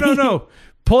listening. No.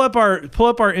 Pull up our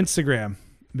Instagram,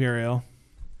 Muriel.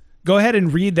 Go ahead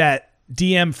and read that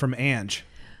DM from Ange.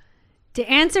 To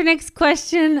answer Nick's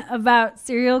question about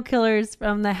serial killers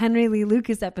from the Henry Lee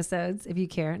Lucas episodes, if you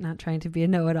care, not trying to be a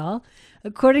know-it-all,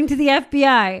 according to the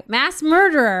FBI, mass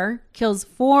murderer kills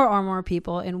 4 or more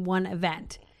people in one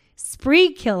event.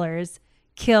 Spree killers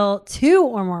kill 2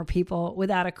 or more people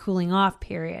without a cooling off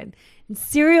period. And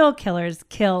serial killers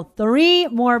kill 3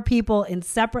 more people in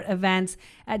separate events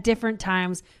at different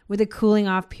times with a cooling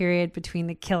off period between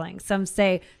the killings. Some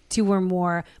say 2 or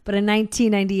more, but a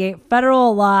 1998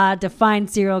 federal law defined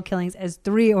serial killings as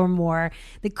 3 or more.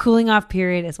 The cooling off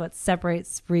period is what separates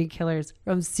spree killers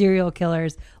from serial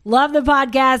killers. Love the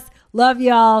podcast. Love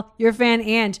y'all. Your fan,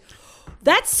 Ange.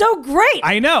 That's so great.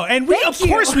 I know. And of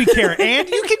course we care. And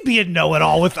you can be a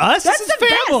know-it-all with us. That's this is the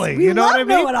family. Best. We you know love what I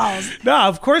mean? know-it-alls. No,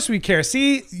 of course we care.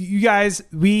 See, you guys,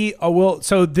 we will.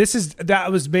 So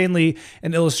that was mainly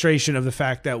an illustration of the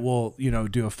fact that we'll,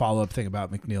 do a follow-up thing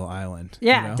about McNeil Island.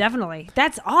 Yeah, definitely.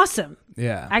 That's awesome.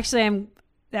 Yeah. Actually,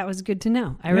 that was good to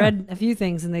know. I read a few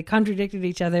things and they contradicted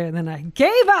each other and then I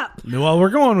gave up. Well, we're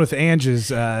going with Ange's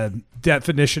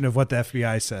definition of what the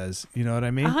FBI says. You know what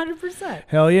I mean? 100%.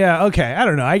 Hell yeah. Okay. I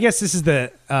don't know. I guess this is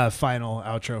the final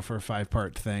outro for a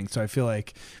 5-part thing. So I feel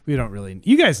like we don't really,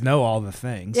 you guys know all the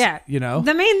things. Yeah.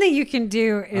 The main thing you can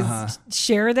do is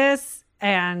share this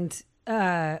and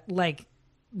like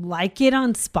it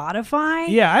on Spotify.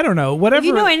 Yeah, I don't know. Whatever. If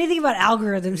you know anything about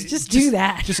algorithms, just do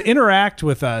that. Just interact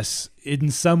with us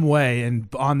in some way, and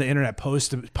on the internet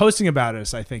posting about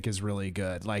us, I think, is really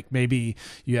good. Like maybe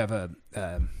you have a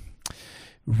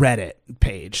Reddit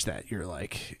page that you're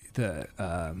like the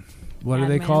what are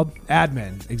they called?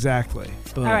 Admin, exactly.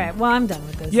 Boom. All right, well, I'm done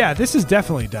with this. Yeah, this is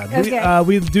definitely done. Okay.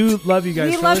 We do love you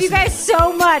guys. We love you guys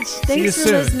so much. Thanks for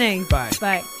listening. Bye.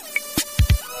 Bye.